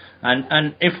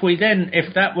 And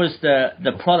if that was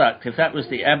the product, if that was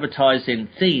the advertising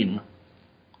theme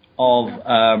of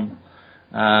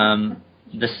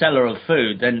the seller of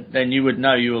food, then you would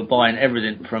know you were buying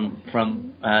everything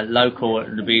from local.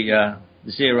 It would be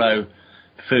 0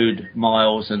 food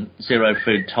miles and 0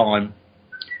 food time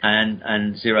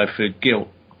and 0 food guilt.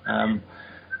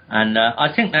 And I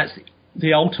think that's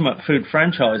the ultimate food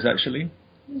franchise, actually.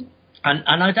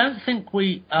 And I don't think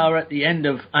we are at the end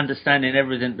of understanding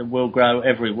everything that will grow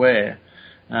everywhere.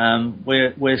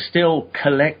 We're still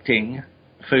collecting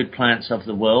food plants of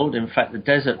the world. In fact, the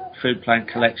desert food plant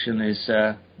collection is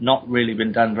not really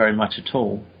been done very much at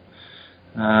all.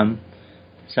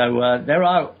 So there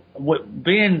are,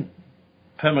 being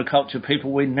permaculture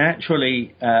people, we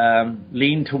naturally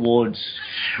lean towards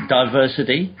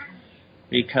diversity,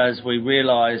 because we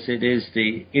realize it is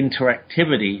the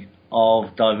interactivity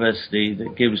of diversity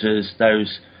that gives us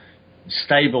those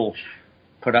stable,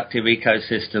 productive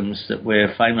ecosystems that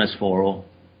we're famous for.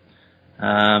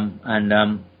 And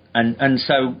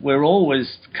so we're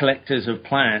always collectors of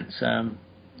plants.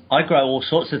 I grow all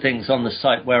sorts of things on the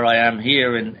site where I am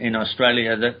here in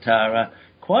Australia that are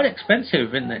quite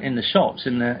expensive in the shops,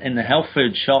 in the health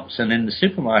food shops and in the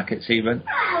supermarkets even.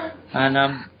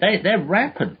 And they're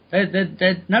rampant.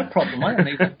 They're no problem. I don't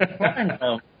even try and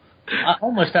I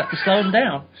almost have to slow them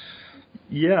down.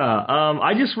 Yeah,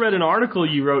 I just read an article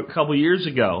you wrote a couple years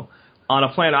ago on a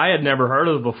plant I had never heard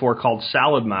of before called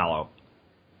salad mallow.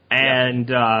 And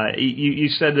you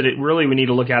said that we need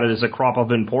to look at it as a crop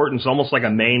of importance, almost like a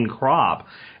main crop.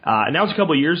 And that was a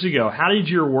couple of years ago. How did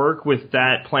your work with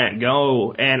that plant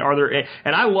go? And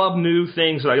and I love new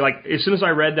things. Like, as soon as I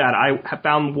read that, I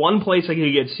found one place I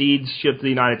could get seeds shipped to the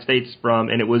United States from,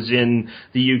 and it was in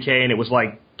the UK, and it was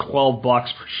like $12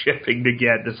 for shipping to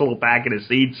get this little packet of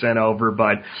seeds sent over,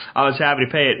 but I was happy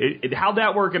to pay it. How'd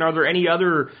that work? And are there any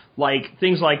other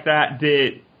things like that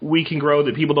we can grow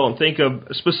that people don't think of,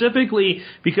 specifically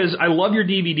because I love your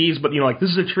DVDs, but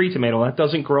this is a tree tomato that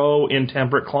doesn't grow in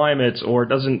temperate climates or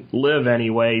doesn't live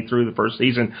anyway through the first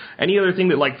season. Any other thing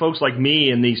that folks like me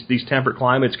in these temperate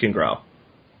climates can grow?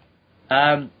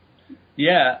 There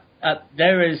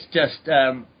is just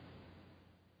an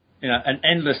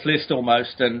endless list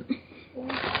almost, and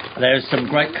there's some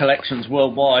great collections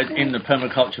worldwide in the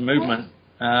permaculture movement.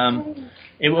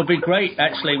 It would be great,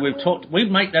 actually. We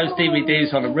make those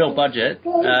DVDs on a real budget,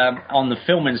 on the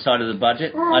filming side of the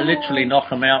budget. I literally knock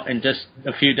them out in just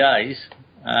a few days,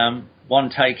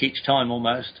 one take each time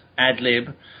almost, ad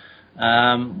lib.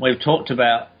 We've talked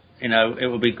about, it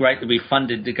would be great to be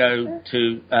funded to go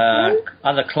to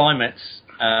other climates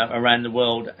around the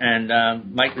world and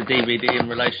make the DVD in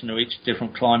relation to each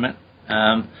different climate.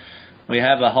 We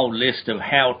have a whole list of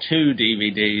how-to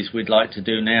DVDs we'd like to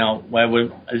do now, where we're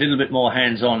a little bit more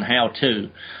hands-on how-to.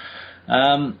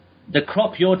 The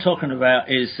crop you're talking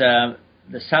about is the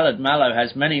salad mallow.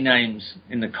 Has many names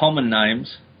in the common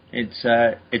names. It's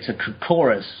a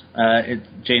Cocorus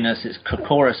genus. It's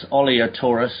Cocorus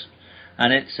oleotaurus,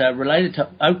 and it's related to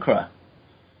okra.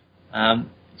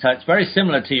 So it's very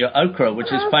similar to your okra, which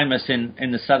is famous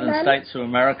in the southern states of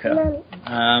America.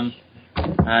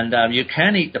 And you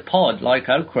can eat the pod like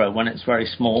okra when it's very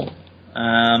small.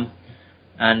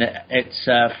 And it's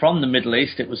from the Middle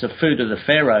East. It was a food of the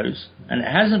pharaohs, and it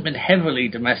hasn't been heavily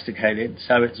domesticated,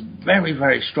 so it's very,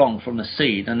 very strong from the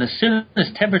seed. And as soon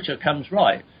as temperature comes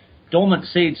right, dormant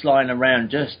seeds lying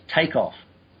around just take off.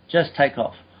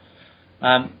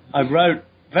 I wrote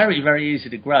very, very easy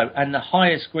to grow, and the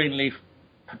highest green leaf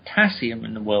potassium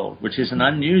in the world, which is an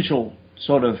unusual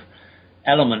sort of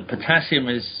element. Potassium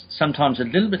is sometimes a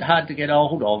little bit hard to get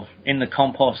hold of in the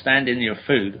compost and in your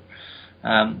food,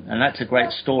 and that's a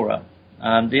great storer.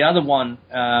 The other one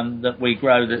that we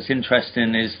grow that's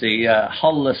interesting is the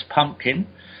hull-less pumpkin,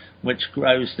 which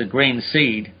grows the green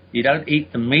seed. You don't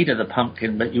eat the meat of the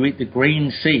pumpkin, but you eat the green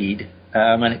seed,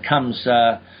 and it comes.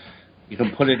 You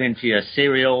can put it into your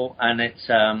cereal, and it's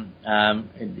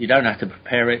you don't have to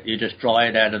prepare it. You just dry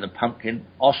it out of the pumpkin.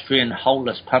 Austrian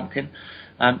hull-less pumpkin.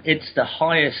 It's the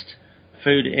highest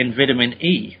food in vitamin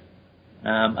E,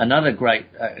 another great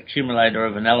accumulator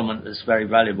of an element that's very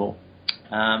valuable.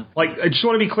 I just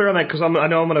want to be clear on that because I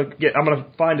know I'm going to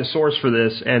find a source for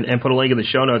this and put a link in the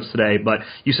show notes today. But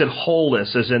you said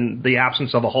wholeness, as in the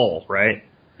absence of a hole, right?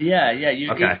 Yeah.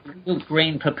 You eat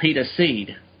green pepita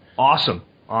seed. Awesome.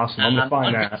 I'm going to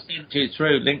find that. I'm going to send you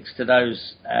through links to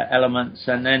those elements,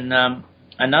 and then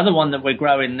another one that we're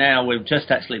growing now. We've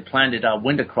just actually planted our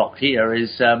winter crop here.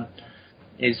 Is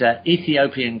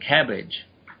Ethiopian cabbage.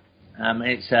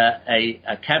 It's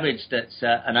a cabbage that's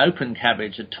an open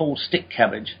cabbage, a tall stick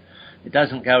cabbage. It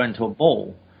doesn't go into a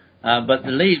ball, but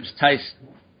the leaves taste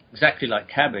exactly like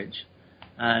cabbage.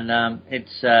 And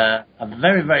it's a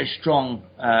very, very strong,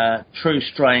 true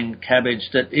strain cabbage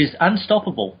that is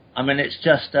unstoppable. I mean, it's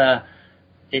just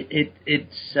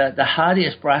it's the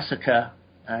hardiest brassica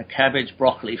cabbage,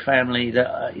 broccoli family,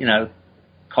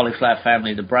 cauliflower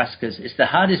family, the brassicas. It's the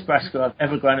hardest brassica I've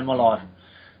ever grown in my life.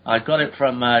 I got it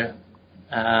from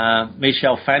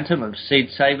Michel Phantom of Seed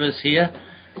Savers here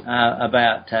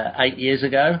about 8 years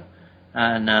ago,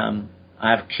 and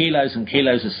I have kilos and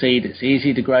kilos of seed. It's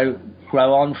easy to grow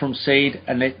on from seed,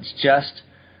 and it's just,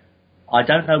 I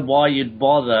don't know why you'd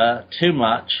bother too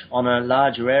much on a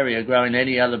larger area growing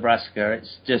any other brassica.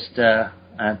 It's just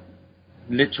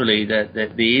literally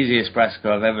the easiest brassica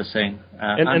I've ever seen.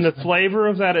 And the flavor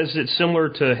of that, is it similar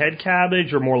to head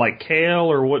cabbage or more like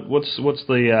kale, or what's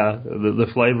the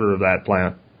flavor of that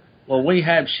plant? Well, we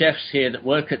have chefs here that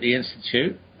work at the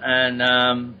Institute, and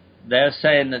they're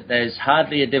saying that there's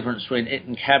hardly a difference between it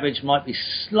and cabbage. Might be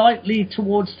slightly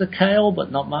towards the kale,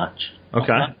 but not much.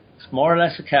 Okay. It's more or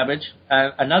less a cabbage.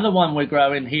 Another one we're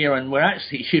growing here, and we're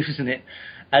actually using it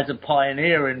as a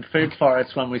pioneer in food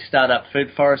forests when we start up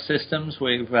food forest systems.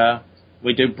 We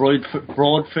do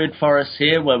broad food forests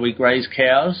here where we graze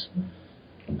cows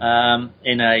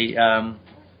in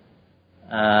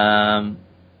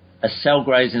a cell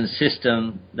grazing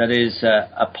system that is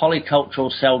a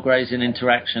polycultural cell grazing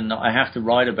interaction that I have to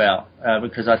write about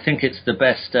because I think it's the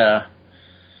best.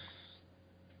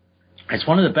 It's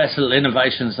one of the best little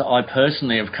innovations that I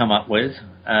personally have come up with.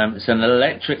 It's an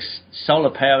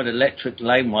solar-powered electric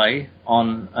laneway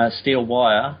on steel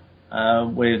wire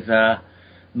with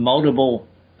moldable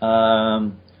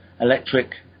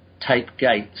electric tape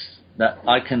gates that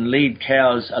I can lead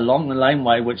cows along the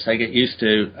laneway, which they get used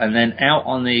to, and then out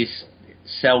on these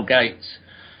cell gates.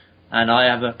 And I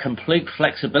have a complete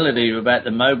flexibility about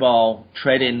the mobile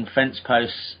tread-in fence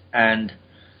posts and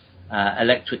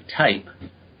electric tape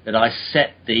that I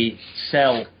set the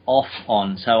cell off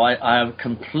on. So I have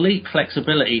complete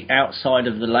flexibility outside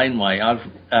of the laneway. I've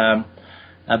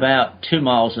about 2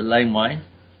 miles of laneway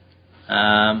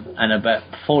and about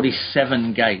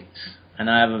 47 gates. And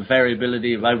I have a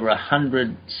variability of over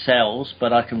 100 cells,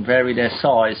 but I can vary their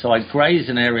size. So I graze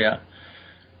an area,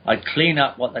 I clean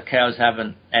up what the cows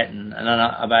haven't eaten, and then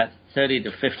about 30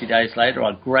 to 50 days later,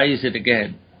 I graze it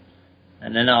again.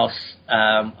 And then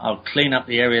I'll clean up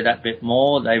the area that bit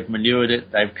more. They've manured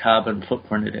it, they've carbon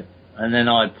footprinted it. And then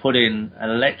I put in an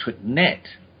electric net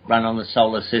run on the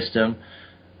solar system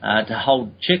to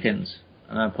hold chickens.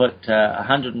 And I put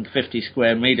 150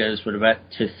 square meters with about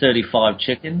 35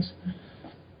 chickens.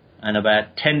 And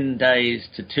about 10 days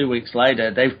to 2 weeks later,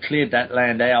 they've cleared that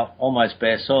land out, almost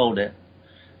bare soiled it.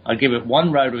 I give it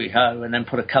one rotary hoe and then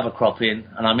put a cover crop in,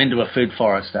 and I'm into a food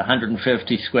forest,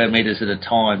 150 square meters at a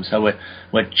time. So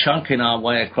we're chunking our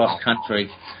way across country,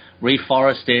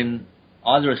 reforesting,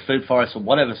 either as food forest or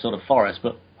whatever sort of forest.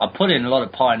 But I put in a lot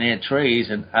of pioneer trees,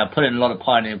 and I put in a lot of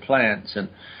pioneer plants and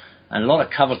a lot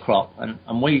of cover crop.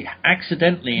 And we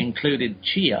accidentally included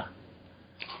chia,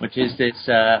 which is this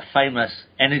famous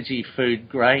energy food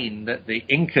grain that the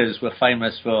Incas were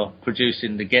famous for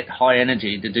producing to get high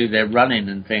energy to do their running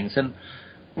and things.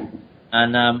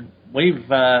 And we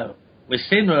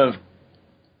seem to have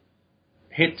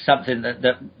hit something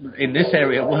that in this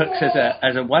area works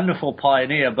as a wonderful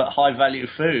pioneer but high value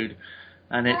food,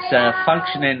 and it's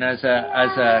functioning as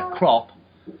a crop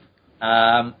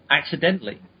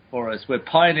accidentally for us. We're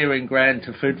pioneering grain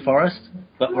to food forest,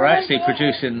 but we're actually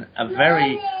producing a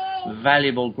very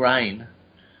valuable grain.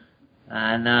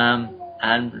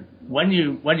 And when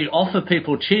you offer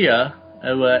people chia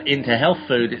who are into health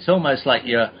food, it's almost like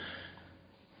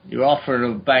you're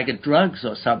offering a bag of drugs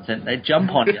or something. They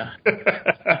jump on you.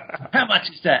 How much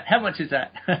is that? How much is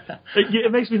that?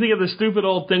 It makes me think of the stupid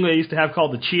old thing they used to have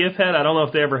called the chia pet. I don't know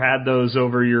if they ever had those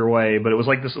over your way, but it was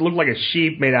like this. It looked like a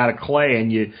sheep made out of clay,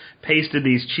 and you pasted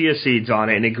these chia seeds on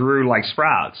it, and it grew like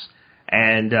sprouts.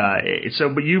 And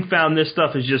but you found this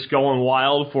stuff is just going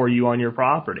wild for you on your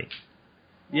property.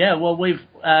 Yeah, well, we've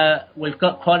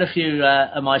got quite a few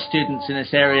of my students in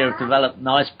this area have developed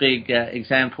nice big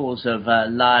examples of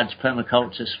large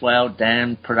permaculture swale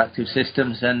dam productive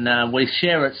systems, and we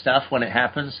share it stuff when it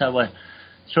happens. So we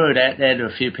threw it out there to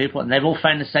a few people, and they've all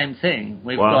found the same thing.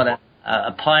 We've got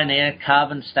a pioneer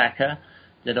carbon stacker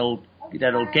that'll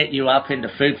get you up into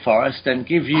food forest and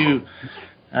give you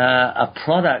a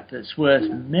product that's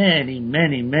worth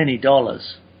many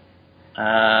dollars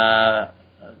per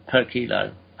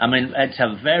kilo. I mean, it's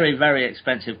a very, very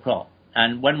expensive crop.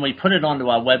 And when we put it onto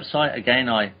our website, again,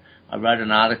 I wrote an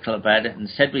article about it and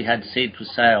said we had seed for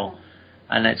sale.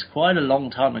 And it's quite a long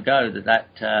time ago that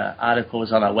article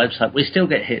was on our website. We still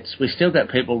get hits. We still get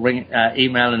people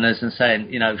emailing us and saying,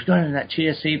 you know, have you got any of that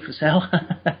chia seed for sale?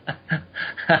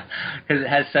 Because it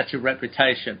has such a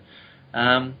reputation.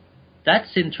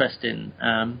 That's interesting.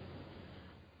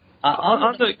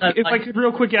 If I could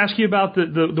real quick ask you about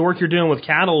the work you're doing with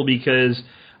cattle, because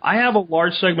I have a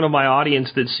large segment of my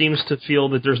audience that seems to feel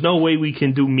that there's no way we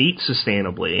can do meat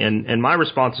sustainably, and my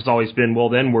response has always been, well,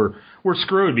 then we're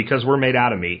screwed because we're made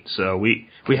out of meat, so we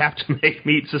have to make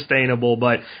meat sustainable.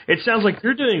 But it sounds like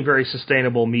you're doing very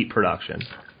sustainable meat production.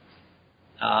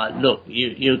 Look,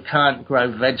 you can't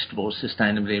grow vegetables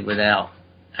sustainably without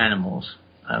animals.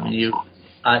 I mean,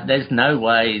 there's no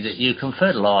way that you can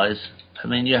fertilize. I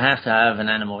mean, you have to have an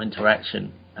animal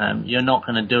interaction. You're not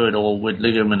going to do it all with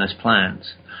leguminous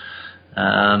plants.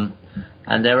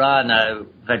 And there are no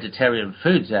vegetarian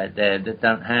foods out there that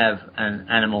don't have an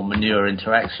animal manure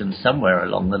interaction somewhere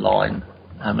along the line.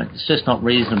 It's just not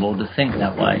reasonable to think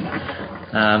that way.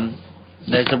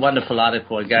 There's a wonderful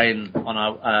article, again, on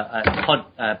our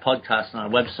podcast on our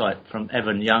website from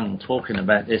Evan Young talking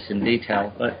about this in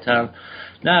detail. But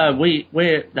no,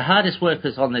 we're the hardest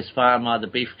workers on this farm are the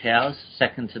beef cows.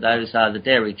 Second to those are the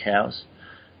dairy cows.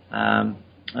 And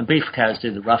beef cows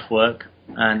do the rough work,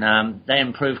 and they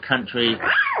improve country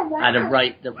at a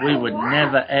rate that we would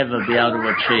never, ever be able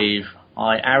to achieve.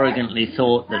 I arrogantly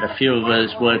thought that a few of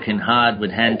us working hard with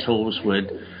hand tools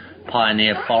would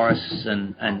pioneer forests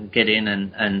and get in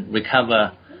and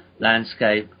recover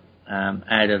landscape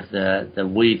out of the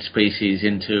weed species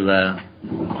into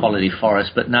quality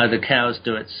forest. But no, the cows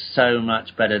do it so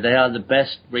much better. They are the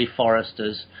best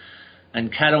reforesters. And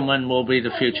cattlemen will be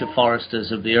the future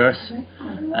foresters of the earth,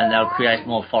 and they'll create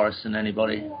more forests than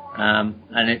anybody.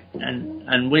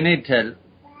 And we need to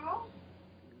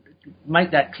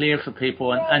make that clear for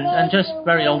people, and just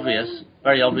very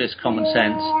obvious common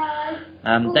sense.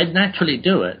 They naturally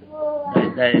do it.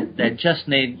 They just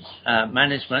need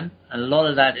management, and a lot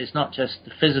of that is not just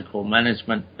the physical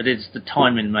management, but it's the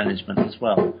timing management as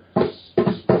well.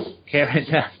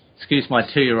 Excuse my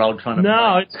 2-year-old trying to No,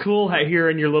 play. It's cool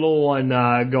hearing your little one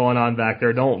going on back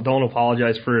there. Don't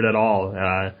apologize for it at all.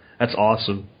 That's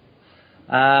awesome.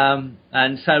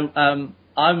 And so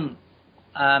I'm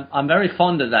very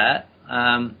fond of that.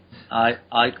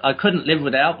 I couldn't live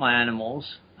without my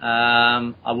animals.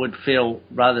 I would feel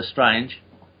rather strange.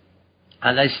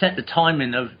 And they set the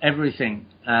timing of everything.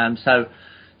 So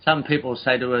some people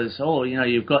say to us, oh, you know,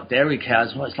 you've got dairy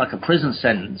cows. Well, it's like a prison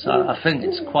sentence. I think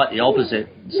it's quite the opposite.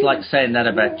 It's like saying that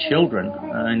about children.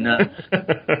 I mean,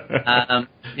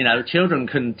 you know, children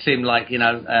can seem like,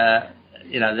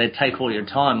 they take all your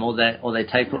time, or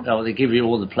they give you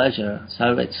all the pleasure.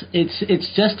 So it's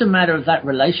just a matter of that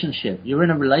relationship. You're in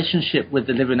a relationship with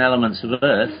the living elements of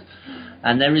Earth,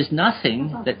 and there is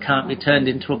nothing that can't be turned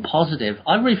into a positive.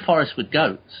 I reforest with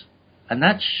goats, and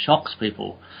that shocks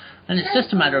people. And it's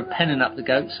just a matter of penning up the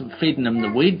goats and feeding them the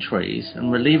weed trees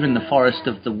and relieving the forest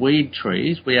of the weed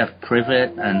trees. We have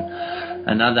privet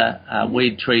and other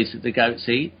weed trees that the goats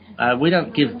eat. We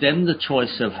don't give them the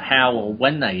choice of how or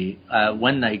when they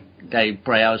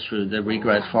browse through the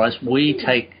regrowth forest. We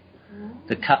take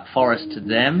the cut forest to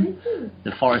them.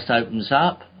 The forest opens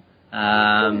up.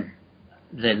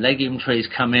 The legume trees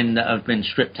come in that have been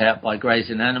stripped out by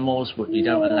grazing animals, which we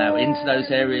don't allow into those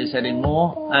areas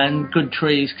anymore, and good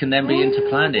trees can then be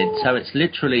interplanted. So it's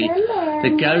literally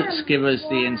the goats give us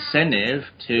the incentive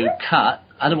to cut,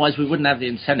 otherwise we wouldn't have the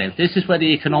incentive. This is where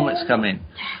the economics come in.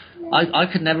 I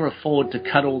could never afford to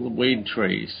cut all the weed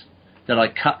trees that I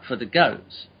cut for the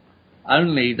goats,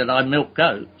 only that I milk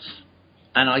goats,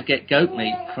 and I get goat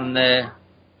meat from their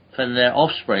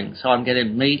offspring. So I'm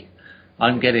getting meat,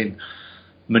 I'm getting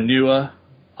manure,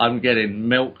 I'm getting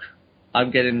milk,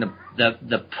 I'm getting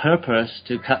the purpose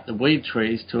to cut the weed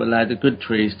trees to allow the good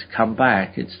trees to come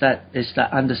back. It's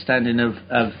that understanding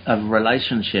of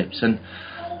relationships, and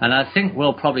I think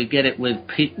we'll probably get it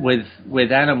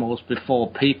with animals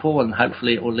before people, and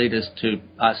hopefully it will lead us to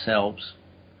ourselves.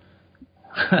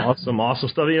 Awesome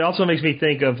stuff. It also makes me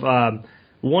think of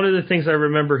one of the things I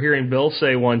remember hearing Bill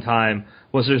say one time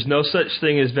was there's no such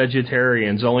thing as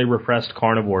vegetarians, only repressed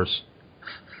carnivores.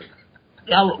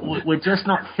 Yeah, we're just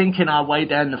not thinking our way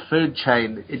down the food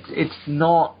chain. It's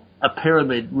not a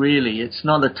pyramid, really. It's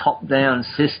not a top-down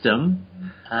system.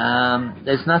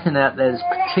 There's nothing out there that's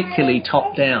particularly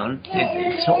top-down.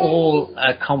 It's all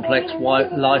a complex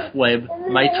life web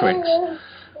matrix.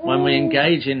 When we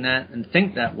engage in that and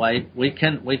think that way, we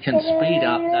can speed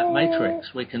up that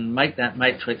matrix. We can make that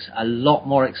matrix a lot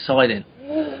more exciting.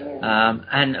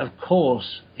 And of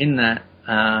course, in that,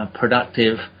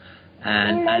 productive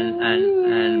and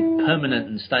permanent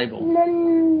and stable.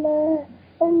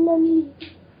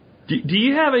 Do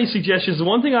you have any suggestions? The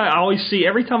one thing I always see,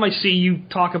 every time I see you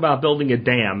talk about building a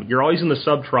dam, you're always in the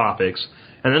subtropics,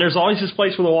 and then there's always this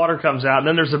place where the water comes out, and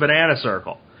then there's a banana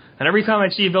circle. And every time I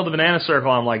see you build a banana circle,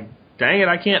 I'm like, dang it,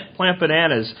 I can't plant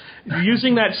bananas.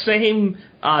 Using that same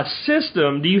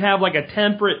system, do you have like a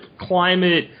temperate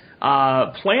climate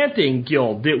planting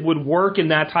guild that would work in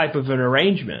that type of an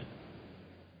arrangement?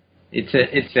 It's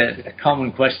a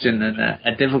common question and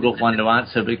a difficult one to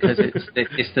answer because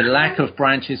it's the lack of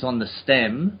branches on the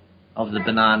stem of the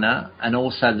banana and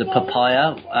also the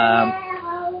papaya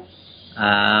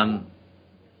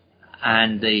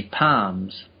and the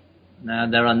palms. Now,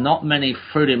 there are not many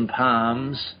fruiting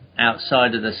palms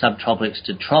outside of the subtropics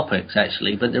to tropics,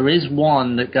 actually, but there is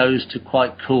one that goes to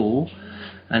quite cool,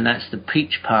 and that's the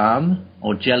peach palm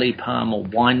or jelly palm or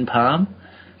wine palm.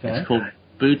 Okay. It's called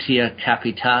Butia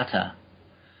capitata.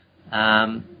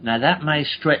 Now that may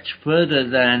stretch further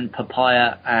than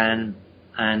papaya and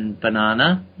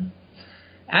banana.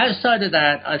 Outside of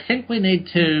that, I think we need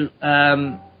to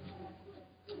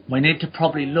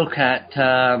probably look at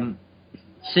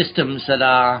systems that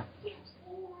are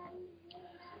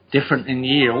different in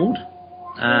yield.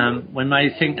 We may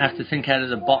have to think out of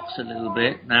the box a little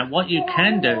bit. Now, what you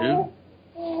can do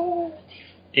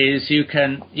is you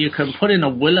can put in a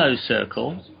willow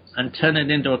circle and turn it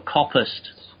into a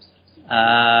coppiced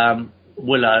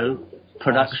willow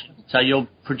production. So you're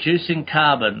producing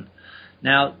carbon.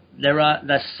 Now,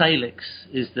 the salix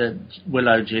is the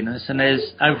willow genus, and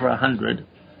there's over 100.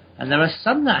 And there are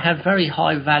some that have very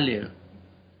high value.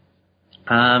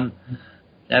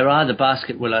 There are the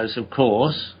basket willows, of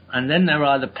course, and then there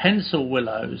are the pencil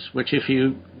willows, which if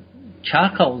you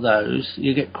charcoal those,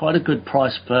 you get quite a good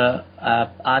price per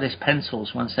artist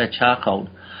pencils once they're charcoaled.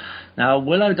 Now, a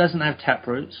willow doesn't have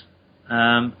taproots,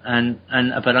 and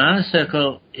a banana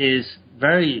circle is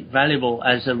very valuable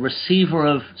as a receiver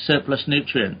of surplus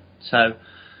nutrient. So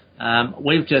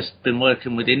we've just been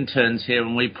working with interns here,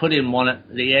 and we put in one at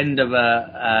the end of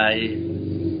a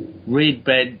reed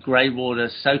bed grey water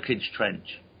soakage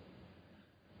trench.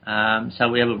 So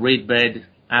we have a reed bed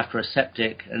after a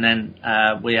septic, and then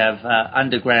we have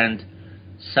underground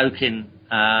soaking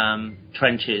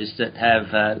trenches that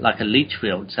have like a leach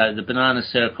field. So the banana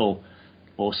circle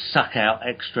will suck out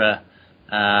extra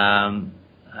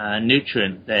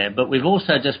nutrient there. But we've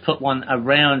also just put one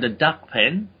around a duck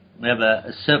pen. We have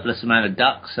a surplus amount of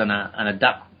ducks and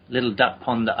a little duck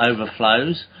pond that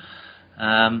overflows.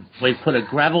 We've put a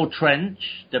gravel trench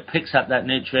that picks up that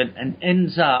nutrient and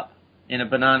ends up in a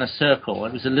banana circle.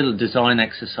 It was a little design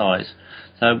exercise.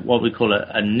 So what we call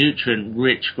a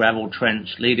nutrient-rich gravel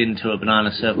trench leading to a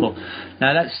banana circle.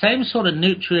 Now that same sort of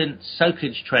nutrient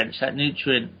soakage trench, that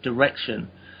nutrient direction,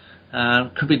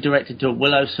 could be directed to a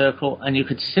willow circle, and you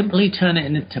could simply turn it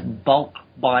into bulk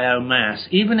biomass,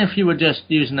 even if you were just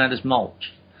using that as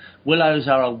mulch. Willows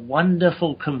are a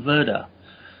wonderful converter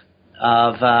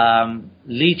of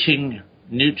leaching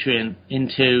nutrient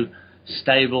into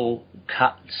stable,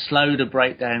 slow to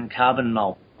break down carbon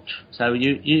mulch. So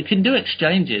you can do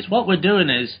exchanges. What we're doing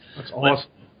is that's awesome.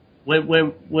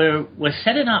 We're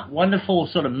setting up wonderful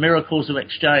sort of miracles of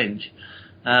exchange.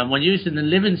 We're using the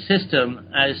living system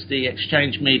as the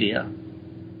exchange media.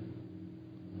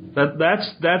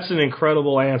 That's an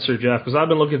incredible answer, Geoff, because I've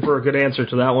been looking for a good answer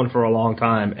to that one for a long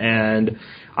time. And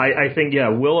I think,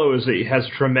 willow has a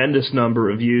tremendous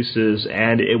number of uses,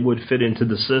 and it would fit into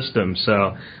the system.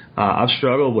 So I've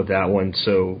struggled with that one.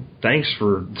 So thanks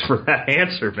for that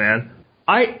answer, man.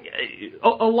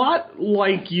 A lot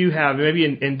like you have, maybe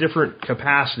in different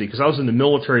capacity, because I was in the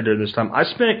military during this time. I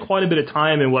spent quite a bit of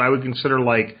time in what I would consider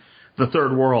like the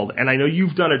third world. And I know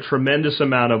you've done a tremendous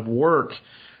amount of work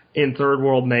in third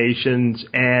world nations,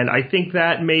 and I think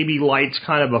that maybe lights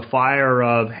kind of a fire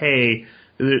of, hey,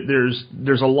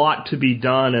 there's a lot to be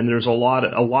done, and there's a lot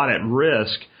at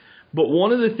risk. But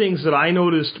one of the things that I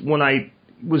noticed when I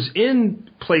was in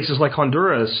places like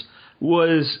Honduras,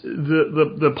 was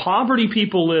the poverty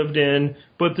people lived in,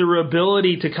 but their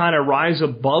ability to kind of rise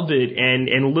above it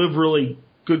and live really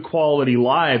good quality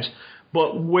lives.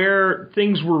 But where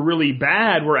things were really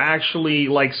bad were actually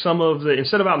like some of the,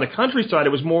 instead of out in the countryside,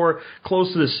 it was more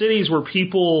close to the cities where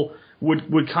people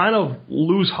would kind of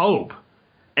lose hope.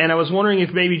 And I was wondering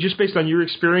if maybe just based on your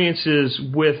experiences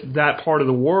with that part of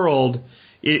the world,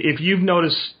 if you've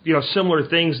noticed, similar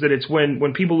things, that it's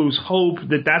when people lose hope,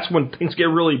 that's when things get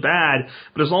really bad.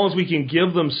 But as long as we can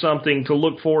give them something to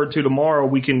look forward to tomorrow,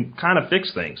 we can kind of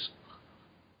fix things.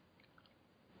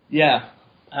 Yeah.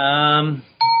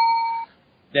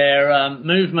 Their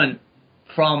movement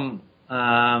from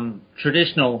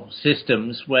traditional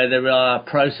systems where there are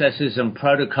processes and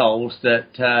protocols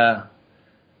that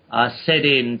are set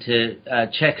in to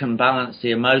check and balance the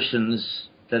emotions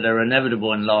that are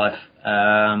inevitable in life,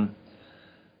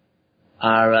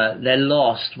 they're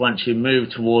lost once you move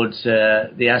towards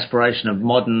the aspiration of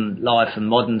modern life and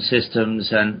modern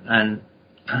systems, and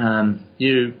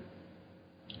you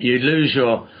lose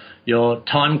your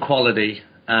time quality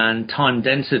and time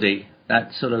density.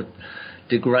 That sort of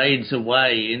degrades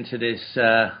away into this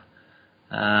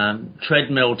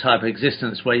treadmill type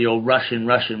existence where you're rushing,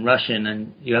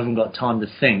 and you haven't got time to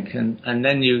think, and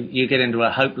then you get into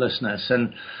a hopelessness,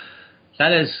 and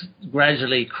that has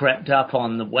gradually crept up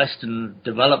on the Western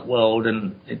developed world,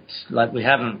 and it's like we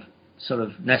haven't sort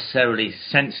of necessarily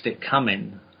sensed it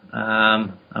coming,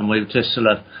 and we've just sort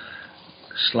of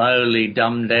slowly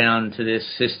dumbed down to this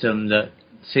system that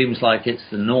seems like it's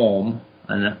the norm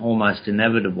and almost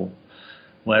inevitable.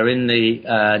 Where in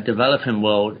the developing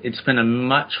world, it's been a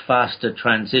much faster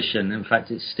transition. In fact,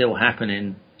 it's still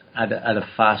happening at a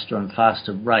faster and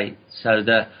faster rate. So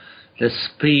the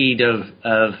speed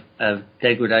of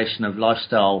degradation of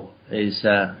lifestyle is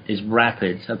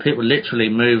rapid. So people literally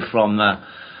move from a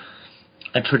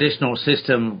traditional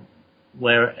system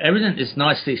where everything is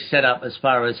nicely set up as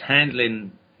far as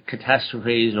handling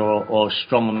catastrophes or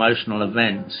strong emotional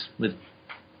events with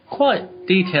quite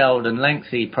detailed and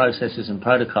lengthy processes and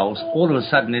protocols, all of a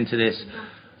sudden into this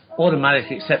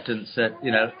automatic acceptance that,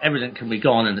 everything can be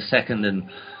gone in a second,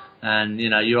 and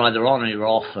you're either on or you're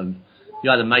off, and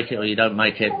you either make it or you don't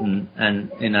make it, and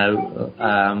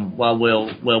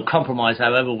we'll compromise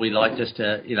however we like, just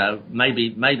to,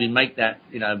 maybe make that,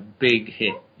 big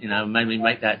hit, maybe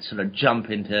make that sort of jump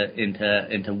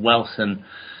into wealth and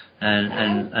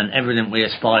everything we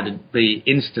aspire to be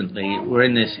instantly. We're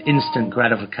in this instant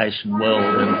gratification world,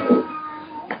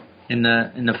 and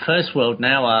in the first world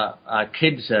now, our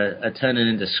kids are turning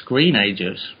into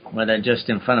screenagers, where they're just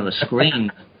in front of a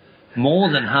screen more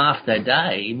than half their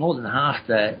day, more than half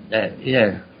their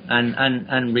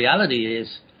and reality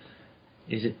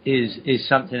is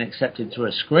something accepted through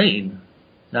a screen.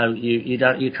 So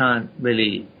you can't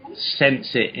really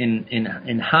sense it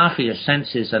in half of your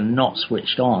senses are not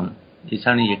switched on. It's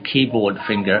only your keyboard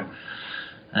finger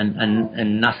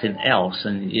and nothing else,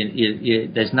 and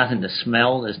there's nothing to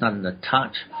smell, there's nothing to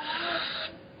touch,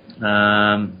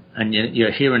 and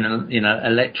you're hearing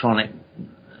electronic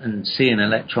and seeing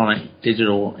electronic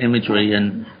digital imagery,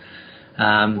 and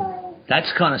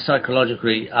that's kind of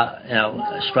psychologically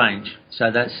strange.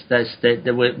 So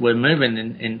we're moving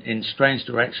in strange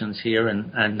directions here,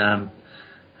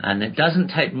 and it doesn't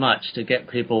take much to get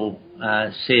people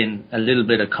seeing a little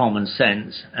bit of common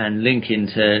sense and link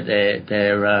into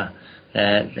their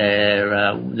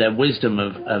wisdom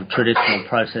of traditional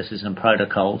processes and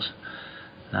protocols.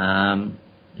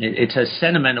 It's a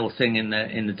sentimental thing in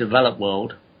the developed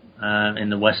world, in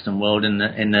the Western world. In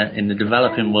the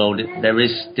developing world, there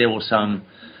is still some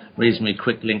reasonably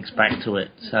quick links back to it.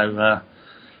 So.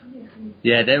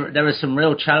 There are some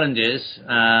real challenges,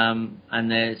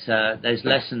 and there's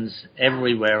lessons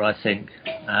everywhere, I think,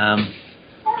 and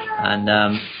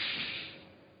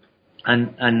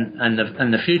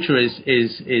the future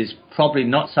is probably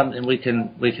not something we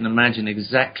can imagine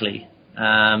exactly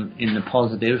in the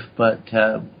positive, but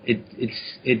it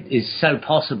is so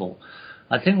possible.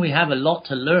 I think we have a lot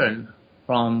to learn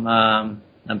from.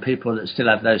 And people that still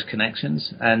have those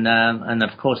connections, and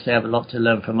of course they have a lot to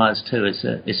learn from us too. It's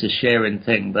a sharing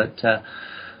thing, but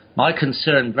my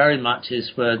concern very much is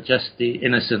for just the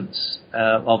innocence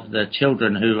of the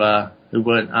children who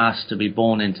weren't asked to be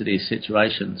born into these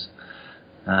situations,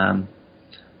 and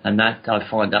that I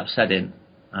find upsetting.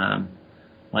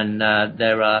 When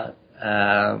there are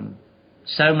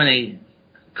so many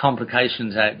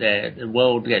complications out there, the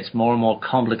world gets more and more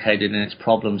complicated in its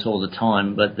problems all the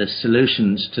time, but the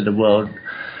solutions to the world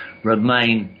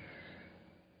remain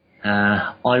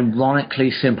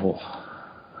ironically simple.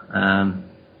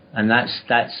 and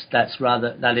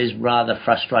that is rather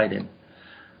frustrating.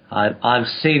 I've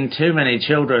seen too many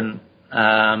children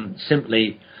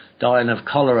simply dying of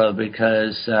cholera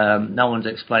because no one's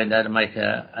explained how to make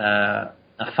a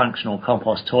functional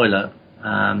compost toilet.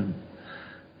 I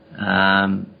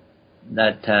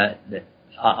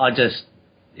just,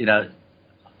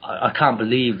 I can't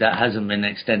believe that hasn't been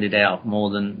extended out more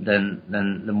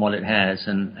than what it has.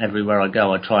 And everywhere I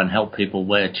go, I try and help people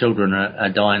where children are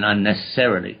dying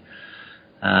unnecessarily,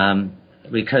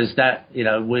 because that,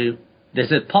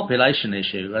 there's a population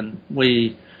issue, and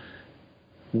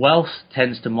wealth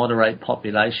tends to moderate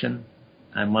population.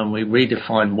 And when we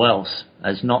redefine wealth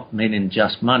as not meaning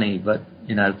just money, but,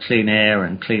 clean air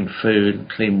and clean food, and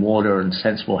clean water and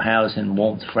sensible housing,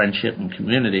 warmth, friendship and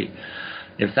community,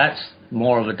 if that's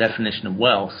more of a definition of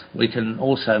wealth, we can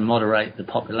also moderate the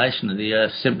population of the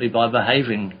earth simply by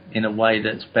behaving in a way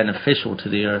that's beneficial to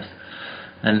the earth.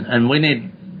 And we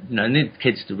need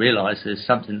kids to realize there's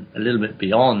something a little bit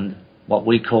beyond what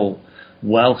we call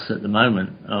wealth at the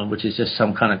moment, which is just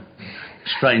some kind of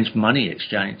strange money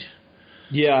exchange.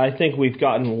 Yeah, I think we've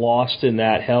gotten lost in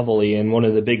that heavily, and one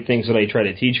of the big things that I try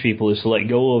to teach people is to let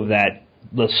go of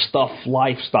the stuff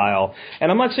lifestyle.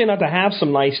 And I'm not saying not to have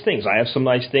some nice things. I have some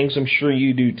nice things, I'm sure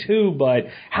you do too, but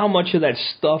how much of that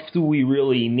stuff do we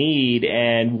really need,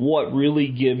 and what really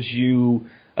gives you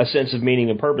a sense of meaning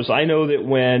and purpose? I know that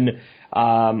when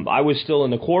I was still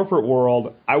in the corporate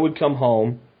world, I would come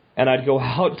home and I'd go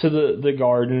out to the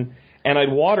garden and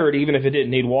I'd water it even if it didn't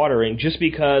need watering, just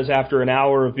because after an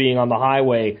hour of being on the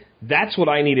highway, that's what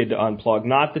I needed to unplug,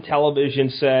 not the television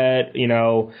set,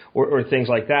 or things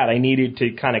like that. I needed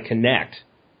to kind of connect.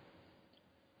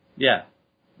 Yeah.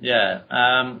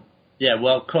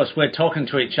 Well, of course, we're talking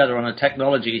to each other on a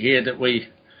technology here that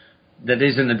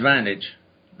is an advantage.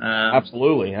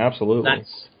 Absolutely.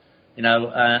 That's,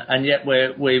 and yet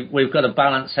we've got to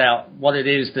balance out what it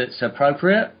is that's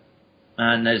appropriate.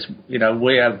 And there's,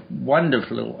 we have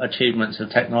wonderful achievements of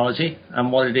technology, and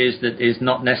what it is that is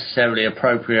not necessarily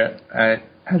appropriate.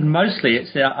 And mostly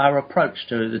it's our approach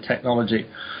to the technology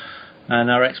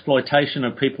and our exploitation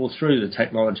of people through the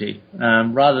technology,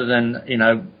 rather than,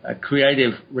 a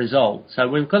creative result. So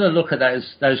we've got to look at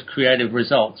those creative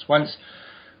results. Once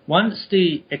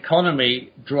the economy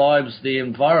drives the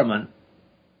environment,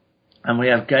 and we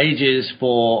have gauges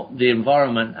for the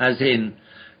environment, as in,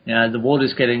 the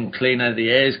water's getting cleaner, the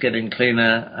air's getting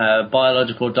cleaner,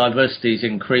 biological diversity is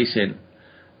increasing,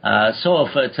 soil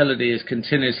fertility is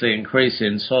continuously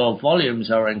increasing, soil volumes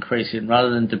are increasing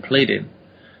rather than depleting.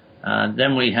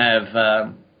 Then we have,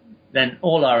 then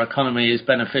all our economy is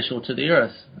beneficial to the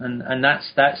earth, and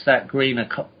that's that green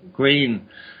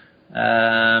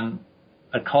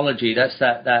ecology, that's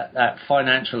that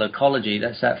financial ecology,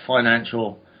 that's that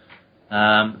financial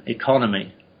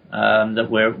economy. That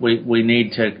we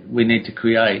need to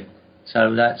create.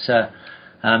 So that's a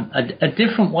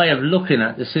different way of looking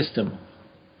at the system.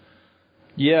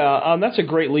 Yeah, that's a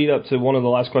great lead up to one of the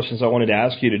last questions I wanted to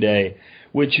ask you today,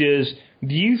 which is,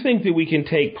 do you think that we can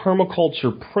take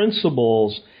permaculture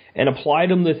principles and apply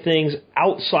them to things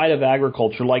outside of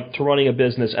agriculture, like to running a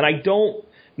business? And I don't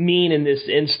mean in this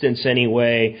instance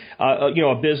anyway,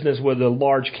 a business with a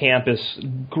large campus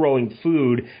growing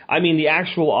food. I mean the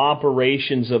actual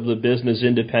operations of the business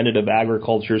independent of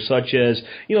agriculture, such as,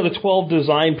 the 12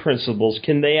 design principles.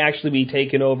 Can they actually be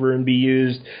taken over and be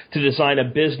used to design a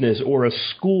business or a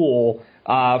school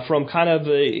from kind of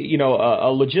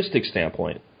a logistics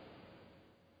standpoint?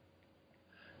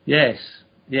 Yes.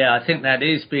 Yeah, I think that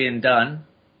is being done.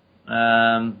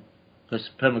 Because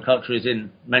permaculture is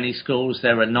in many schools.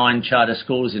 There are 9 charter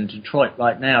schools in Detroit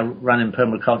right now running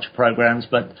permaculture programs,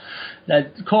 but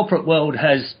the corporate world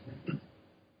has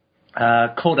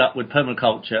caught up with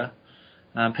permaculture.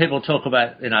 People talk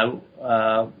about,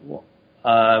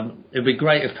 it'd be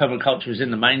great if permaculture was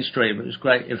in the mainstream. It was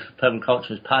great if permaculture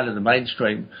was part of the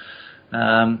mainstream.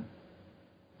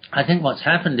 I think what's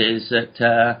happened is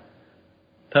that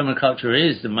permaculture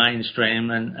is the mainstream,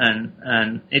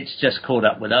 and it's just caught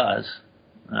up with us.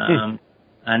 And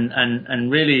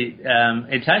really,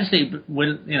 it's actually,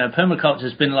 permaculture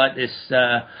has been like this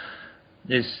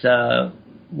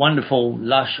wonderful,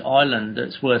 lush island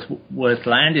that's worth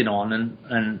landing on,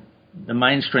 and the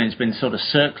mainstream's been sort of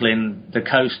circling the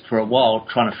coast for a while,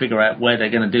 trying to figure out where they're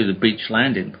going to do the beach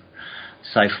landing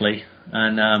safely,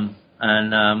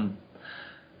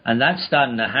 and that's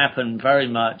starting to happen very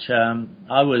much.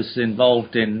 I was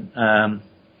involved in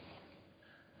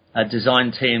a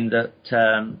design team that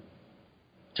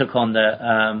took on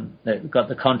that got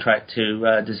the contract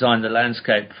to design the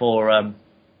landscape for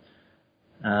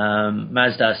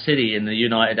Masdar City in the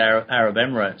United Arab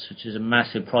Emirates, which is a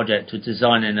massive project to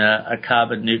designing a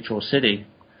carbon neutral city.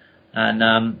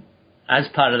 And as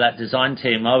part of that design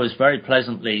team, I was very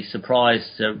pleasantly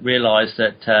surprised to realize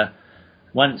that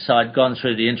once I'd gone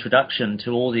through the introduction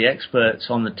to all the experts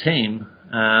on the team,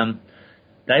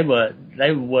 they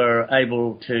were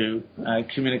able to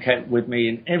communicate with me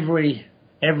in every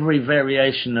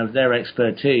variation of their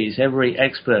expertise. Every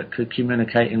expert could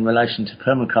communicate in relation to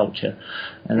permaculture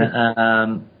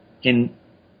and in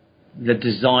the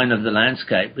design of the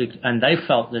landscape, and they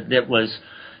felt that it was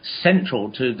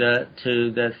central to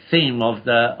the theme of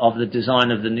the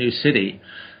design of the new city,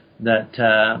 that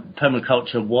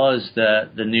permaculture was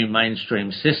the new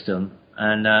mainstream system,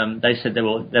 and they said they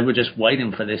were just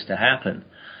waiting for this to happen.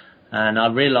 And I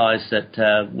realized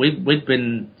that we'd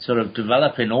been sort of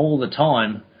developing all the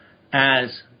time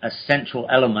as a central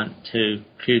element to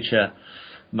future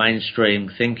mainstream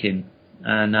thinking.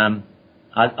 And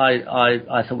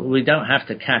I thought we don't have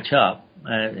to catch up.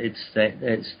 It's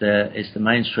the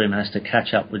mainstream has to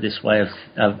catch up with this way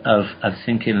of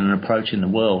thinking and approaching the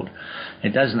world.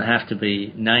 It doesn't have to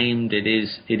be named. It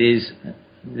is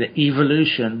the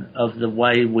evolution of the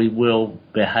way we will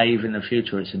behave in the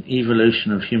future. It's an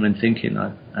evolution of human thinking,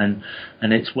 and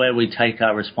it's where we take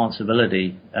our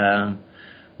responsibility.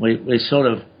 We're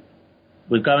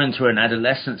going through an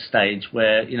adolescent stage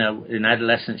where, in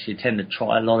adolescence you tend to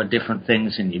try a lot of different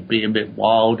things and you be a bit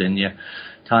wild and you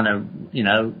kind of,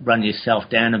 run yourself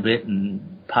down a bit and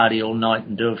party all night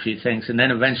and do a few things, and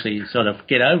then eventually you sort of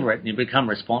get over it and you become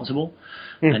responsible.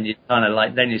 And you kind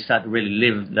of then you start to really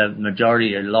live the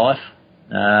majority of your life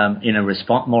in a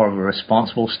more of a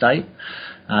responsible state.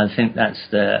 I think that's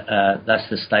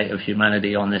the state of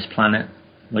humanity on this planet.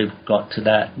 We've got to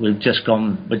that. We're just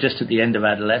at the end of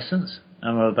adolescence,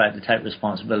 and we're about to take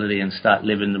responsibility and start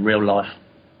living the real life.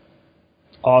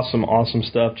 Awesome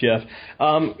stuff, Geoff.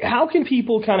 How can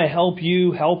people kind of help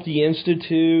you, help the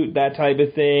Institute, that type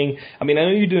of thing? I mean, I know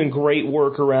you're doing great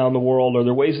work around the world. Are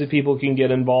there ways that people can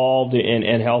get involved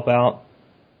and help out?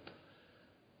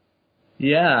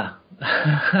 Yeah.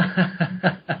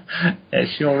 It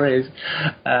sure is.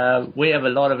 We have a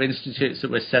lot of institutes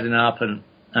that we're setting up and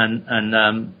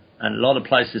a lot of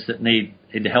places that need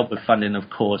help with funding, of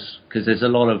course, because there's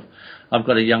I've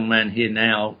got a young man here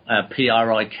now,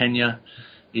 PRI Kenya.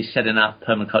 He's setting up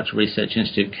Permaculture Research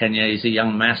Institute Kenya. He's a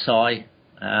young Maasai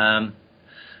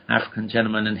African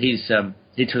gentleman, and he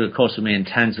took a course with me in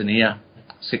Tanzania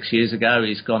 6 years ago.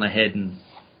 He's gone ahead and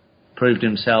proved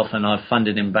himself, and I've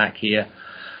funded him back here.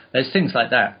 There's things like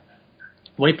that.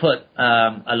 We put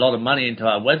a lot of money into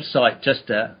our website just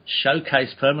to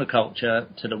showcase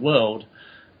permaculture to the world,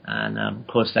 and of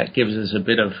course that gives us a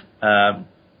bit of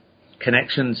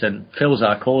connections and fills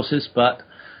our courses, but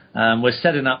we're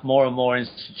setting up more and more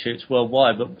institutes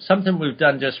worldwide. But something we've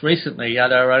done just recently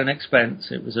at our own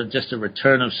expense, it was just a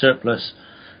return of surplus,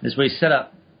 is we set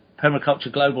up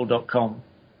permacultureglobal.com,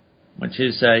 which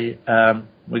is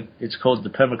it's called the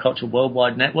Permaculture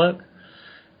Worldwide Network.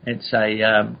 It's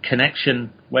a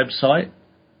connection website,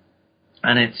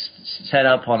 and it's set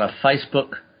up on a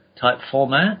Facebook type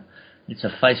format. It's a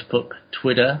Facebook,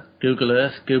 Twitter, Google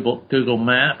Earth, Google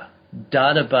Map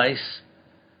database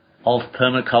of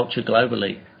permaculture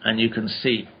globally, and you can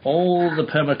see all the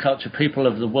permaculture people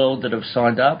of the world that have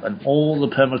signed up and all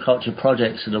the permaculture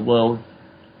projects of the world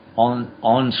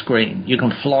on screen. You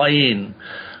can fly in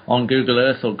on Google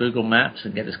Earth or Google Maps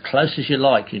and get as close as you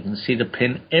like. You can see the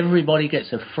pin. Everybody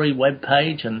gets a free web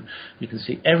page, and you can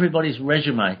see everybody's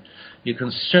resume. You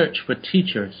can search for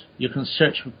teachers. You can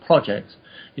search for projects.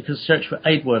 You can search for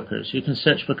aid workers. You can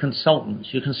search for consultants.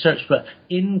 You can search for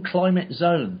in-climate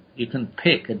zone. You can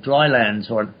pick a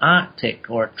drylands or an Arctic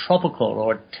or a tropical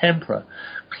or a temperate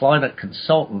climate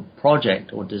consultant,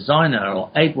 project or designer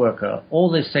or aid worker, all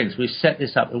these things. We set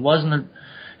this up. It wasn't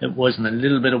a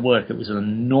little bit of work. It was an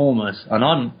enormous, and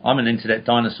I'm an internet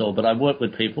dinosaur, but I work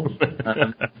with people.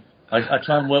 I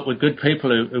try and work with good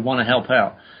people who want to help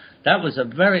out. That was a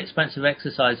very expensive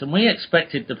exercise, and we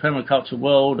expected the permaculture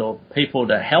world or people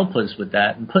to help us with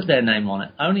that and put their name on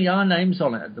it. Only our name's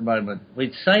on it at the moment.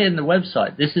 We'd say in the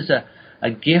website, this is a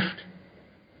gift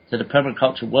to the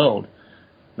permaculture world.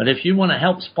 But if you want to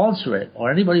help sponsor it,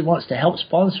 or anybody wants to help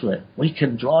sponsor it, we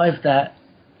can drive that.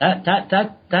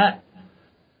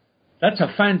 That's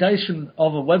a foundation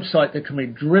of a website that can be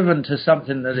driven to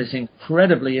something that is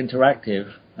incredibly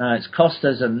interactive. It's cost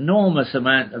us an enormous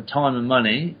amount of time and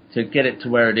money to get it to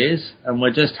where it is, and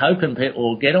we're just hoping people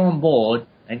will get on board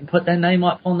and put their name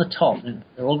up on the top, and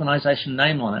their organisation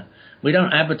name on it. We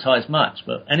don't advertise much,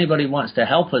 but anybody wants to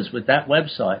help us with that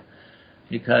website,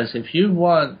 Because if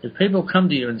people come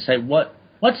to you and say,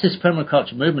 what's this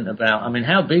permaculture movement about? I mean,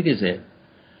 how big is it?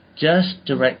 Just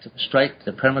direct them straight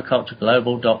to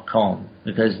permacultureglobal.com,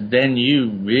 because then you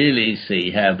really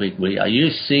see how big we are.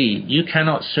 You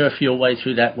cannot surf your way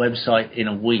through that website in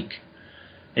a week.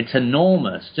 It's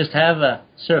enormous. Just have a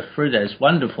surf through there. It's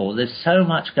wonderful. There's so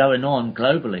much going on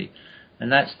globally. And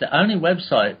that's the only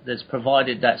website that's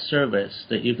provided that service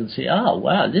that you can see, oh,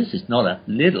 wow, this is not a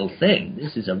little thing.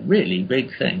 This is a really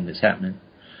big thing that's happening.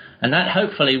 And that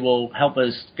hopefully will help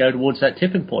us go towards that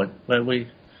tipping point where we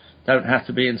don't have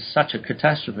to be in such a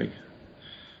catastrophe.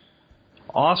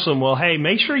 Awesome. Well, hey,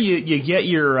 make sure you get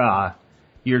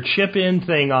your chip-in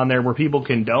thing on there where people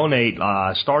can donate,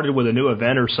 started with a new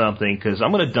event or something, because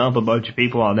I'm going to dump a bunch of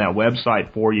people on that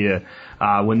website for you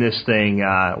when this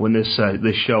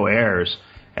show airs.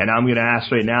 And I'm going to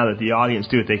ask right now that the audience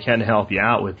do what they can to help you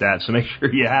out with that. So make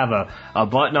sure you have a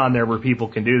button on there where people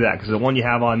can do that, because the one you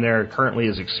have on there currently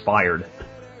is expired.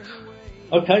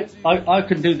 Okay, I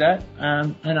can do that,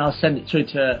 and I'll send it through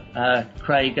to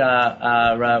Craig,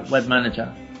 our web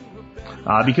manager.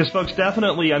 Because folks,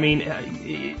 definitely, I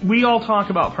mean, we all talk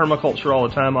about permaculture all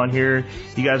the time on here.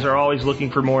 You guys are always looking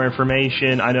for more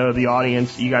information. I know the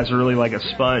audience, you guys are really like a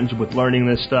sponge with learning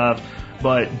this stuff.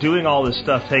 But doing all this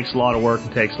stuff takes a lot of work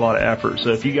and takes a lot of effort.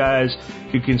 So if you guys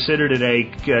could consider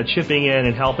today chipping in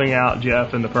and helping out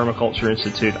Geoff and the Permaculture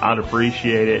Institute, I'd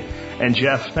appreciate it. And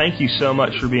Geoff, thank you so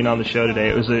much for being on the show today.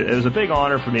 It was a big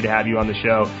honor for me to have you on the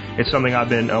show. It's something I've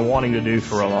been wanting to do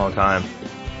for a long time.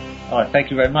 All right, thank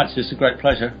you very much. It's a great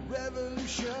pleasure.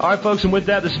 All right, folks, and with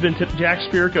that, this has been Jack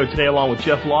Spirko today along with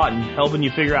Geoff Lawton, helping you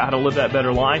figure out how to live that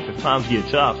better life if times get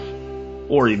tough,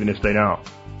 or even if they don't.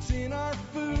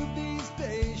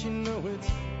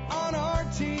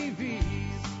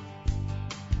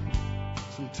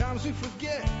 Sometimes we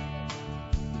forget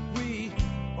we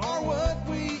are what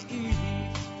we eat.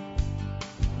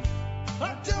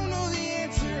 I don't know the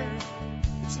answer.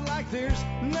 It's like there's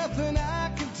nothing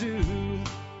I can do.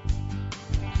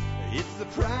 It's the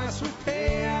price we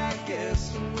pay, I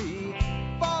guess, when we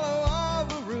follow all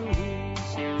the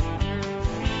rules.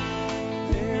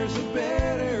 There's a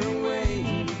better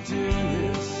way to do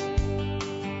this.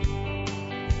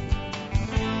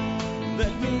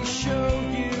 Let me show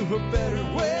you a better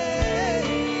way.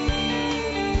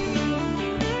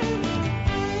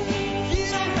 You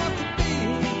don't have to be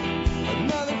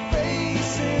another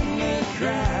face in the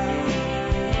crowd.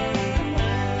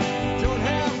 Don't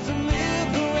have to live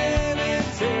the way they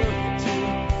tell you to.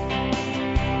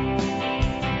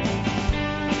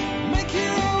 Make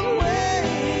your own way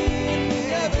and the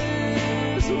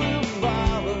others will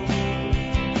follow.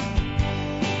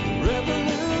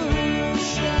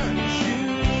 Revolution is you.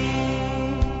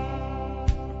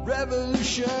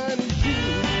 Revolution is you.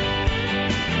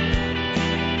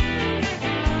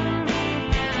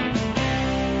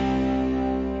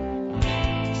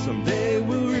 Someday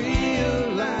we'll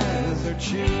realize our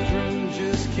children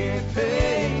just can't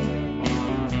pay.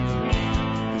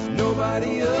 'Cause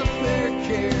nobody up there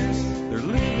cares. They're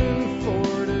living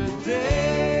for today.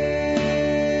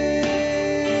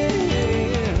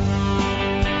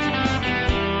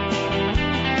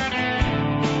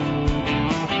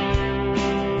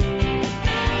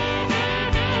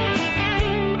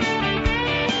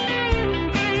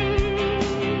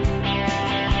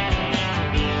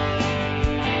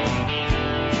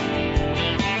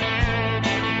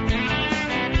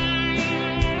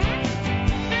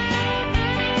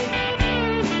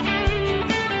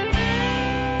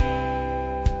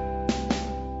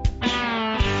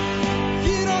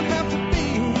 You don't have to be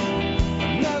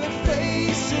another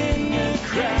face in the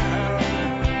crowd.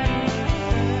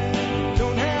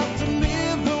 Don't have to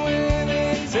live the way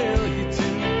they tell you to.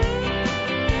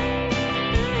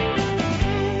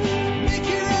 Make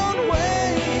your own way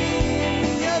and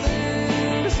the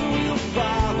others will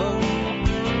follow.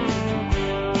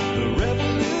 The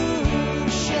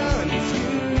revolution is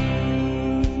you.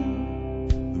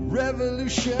 The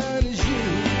revolution is you.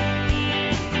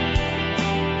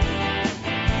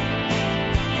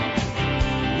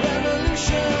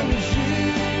 Revolution is you.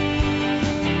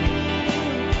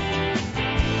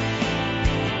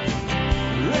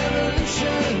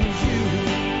 Revolution is you.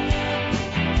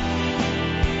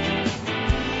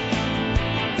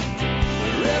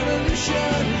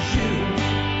 Revolution is you.